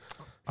drinker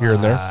here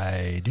and there.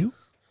 I do.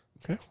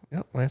 Okay,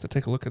 yeah, I have to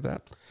take a look at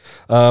that.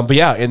 But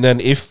yeah, and then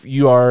if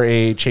you are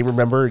a chamber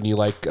member and you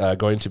like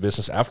going to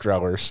business after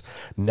hours,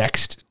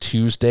 next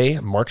Tuesday,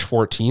 March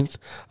 14th,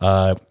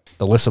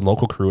 the Listen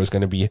Local crew is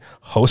going to be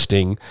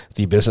hosting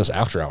the business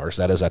after hours.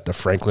 That is at the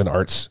Franklin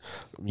Arts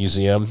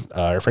Museum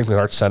or Franklin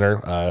Arts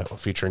Center,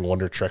 featuring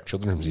Wonder Trek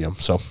Children's Museum.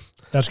 So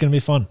that's going to be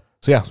fun.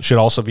 So yeah, should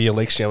also be a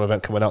Lakes Jam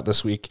event coming out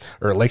this week,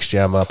 or a Lakes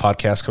Jam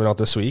podcast coming out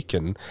this week,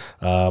 and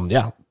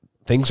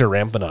things are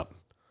ramping up.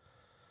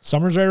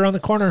 Summer's right around the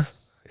corner.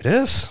 It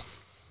is.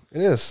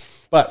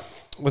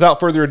 But without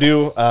further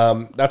ado,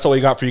 that's all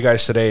we got for you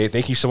guys today.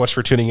 Thank you so much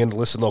for tuning in to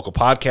Listen Local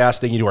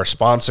Podcast. Thank you to our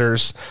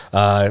sponsors.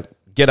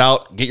 Get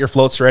out, get your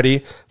floats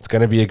ready. It's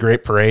going to be a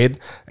great parade,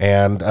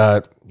 and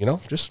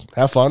just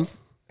have fun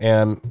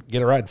and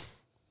get a ride.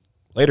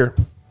 Later.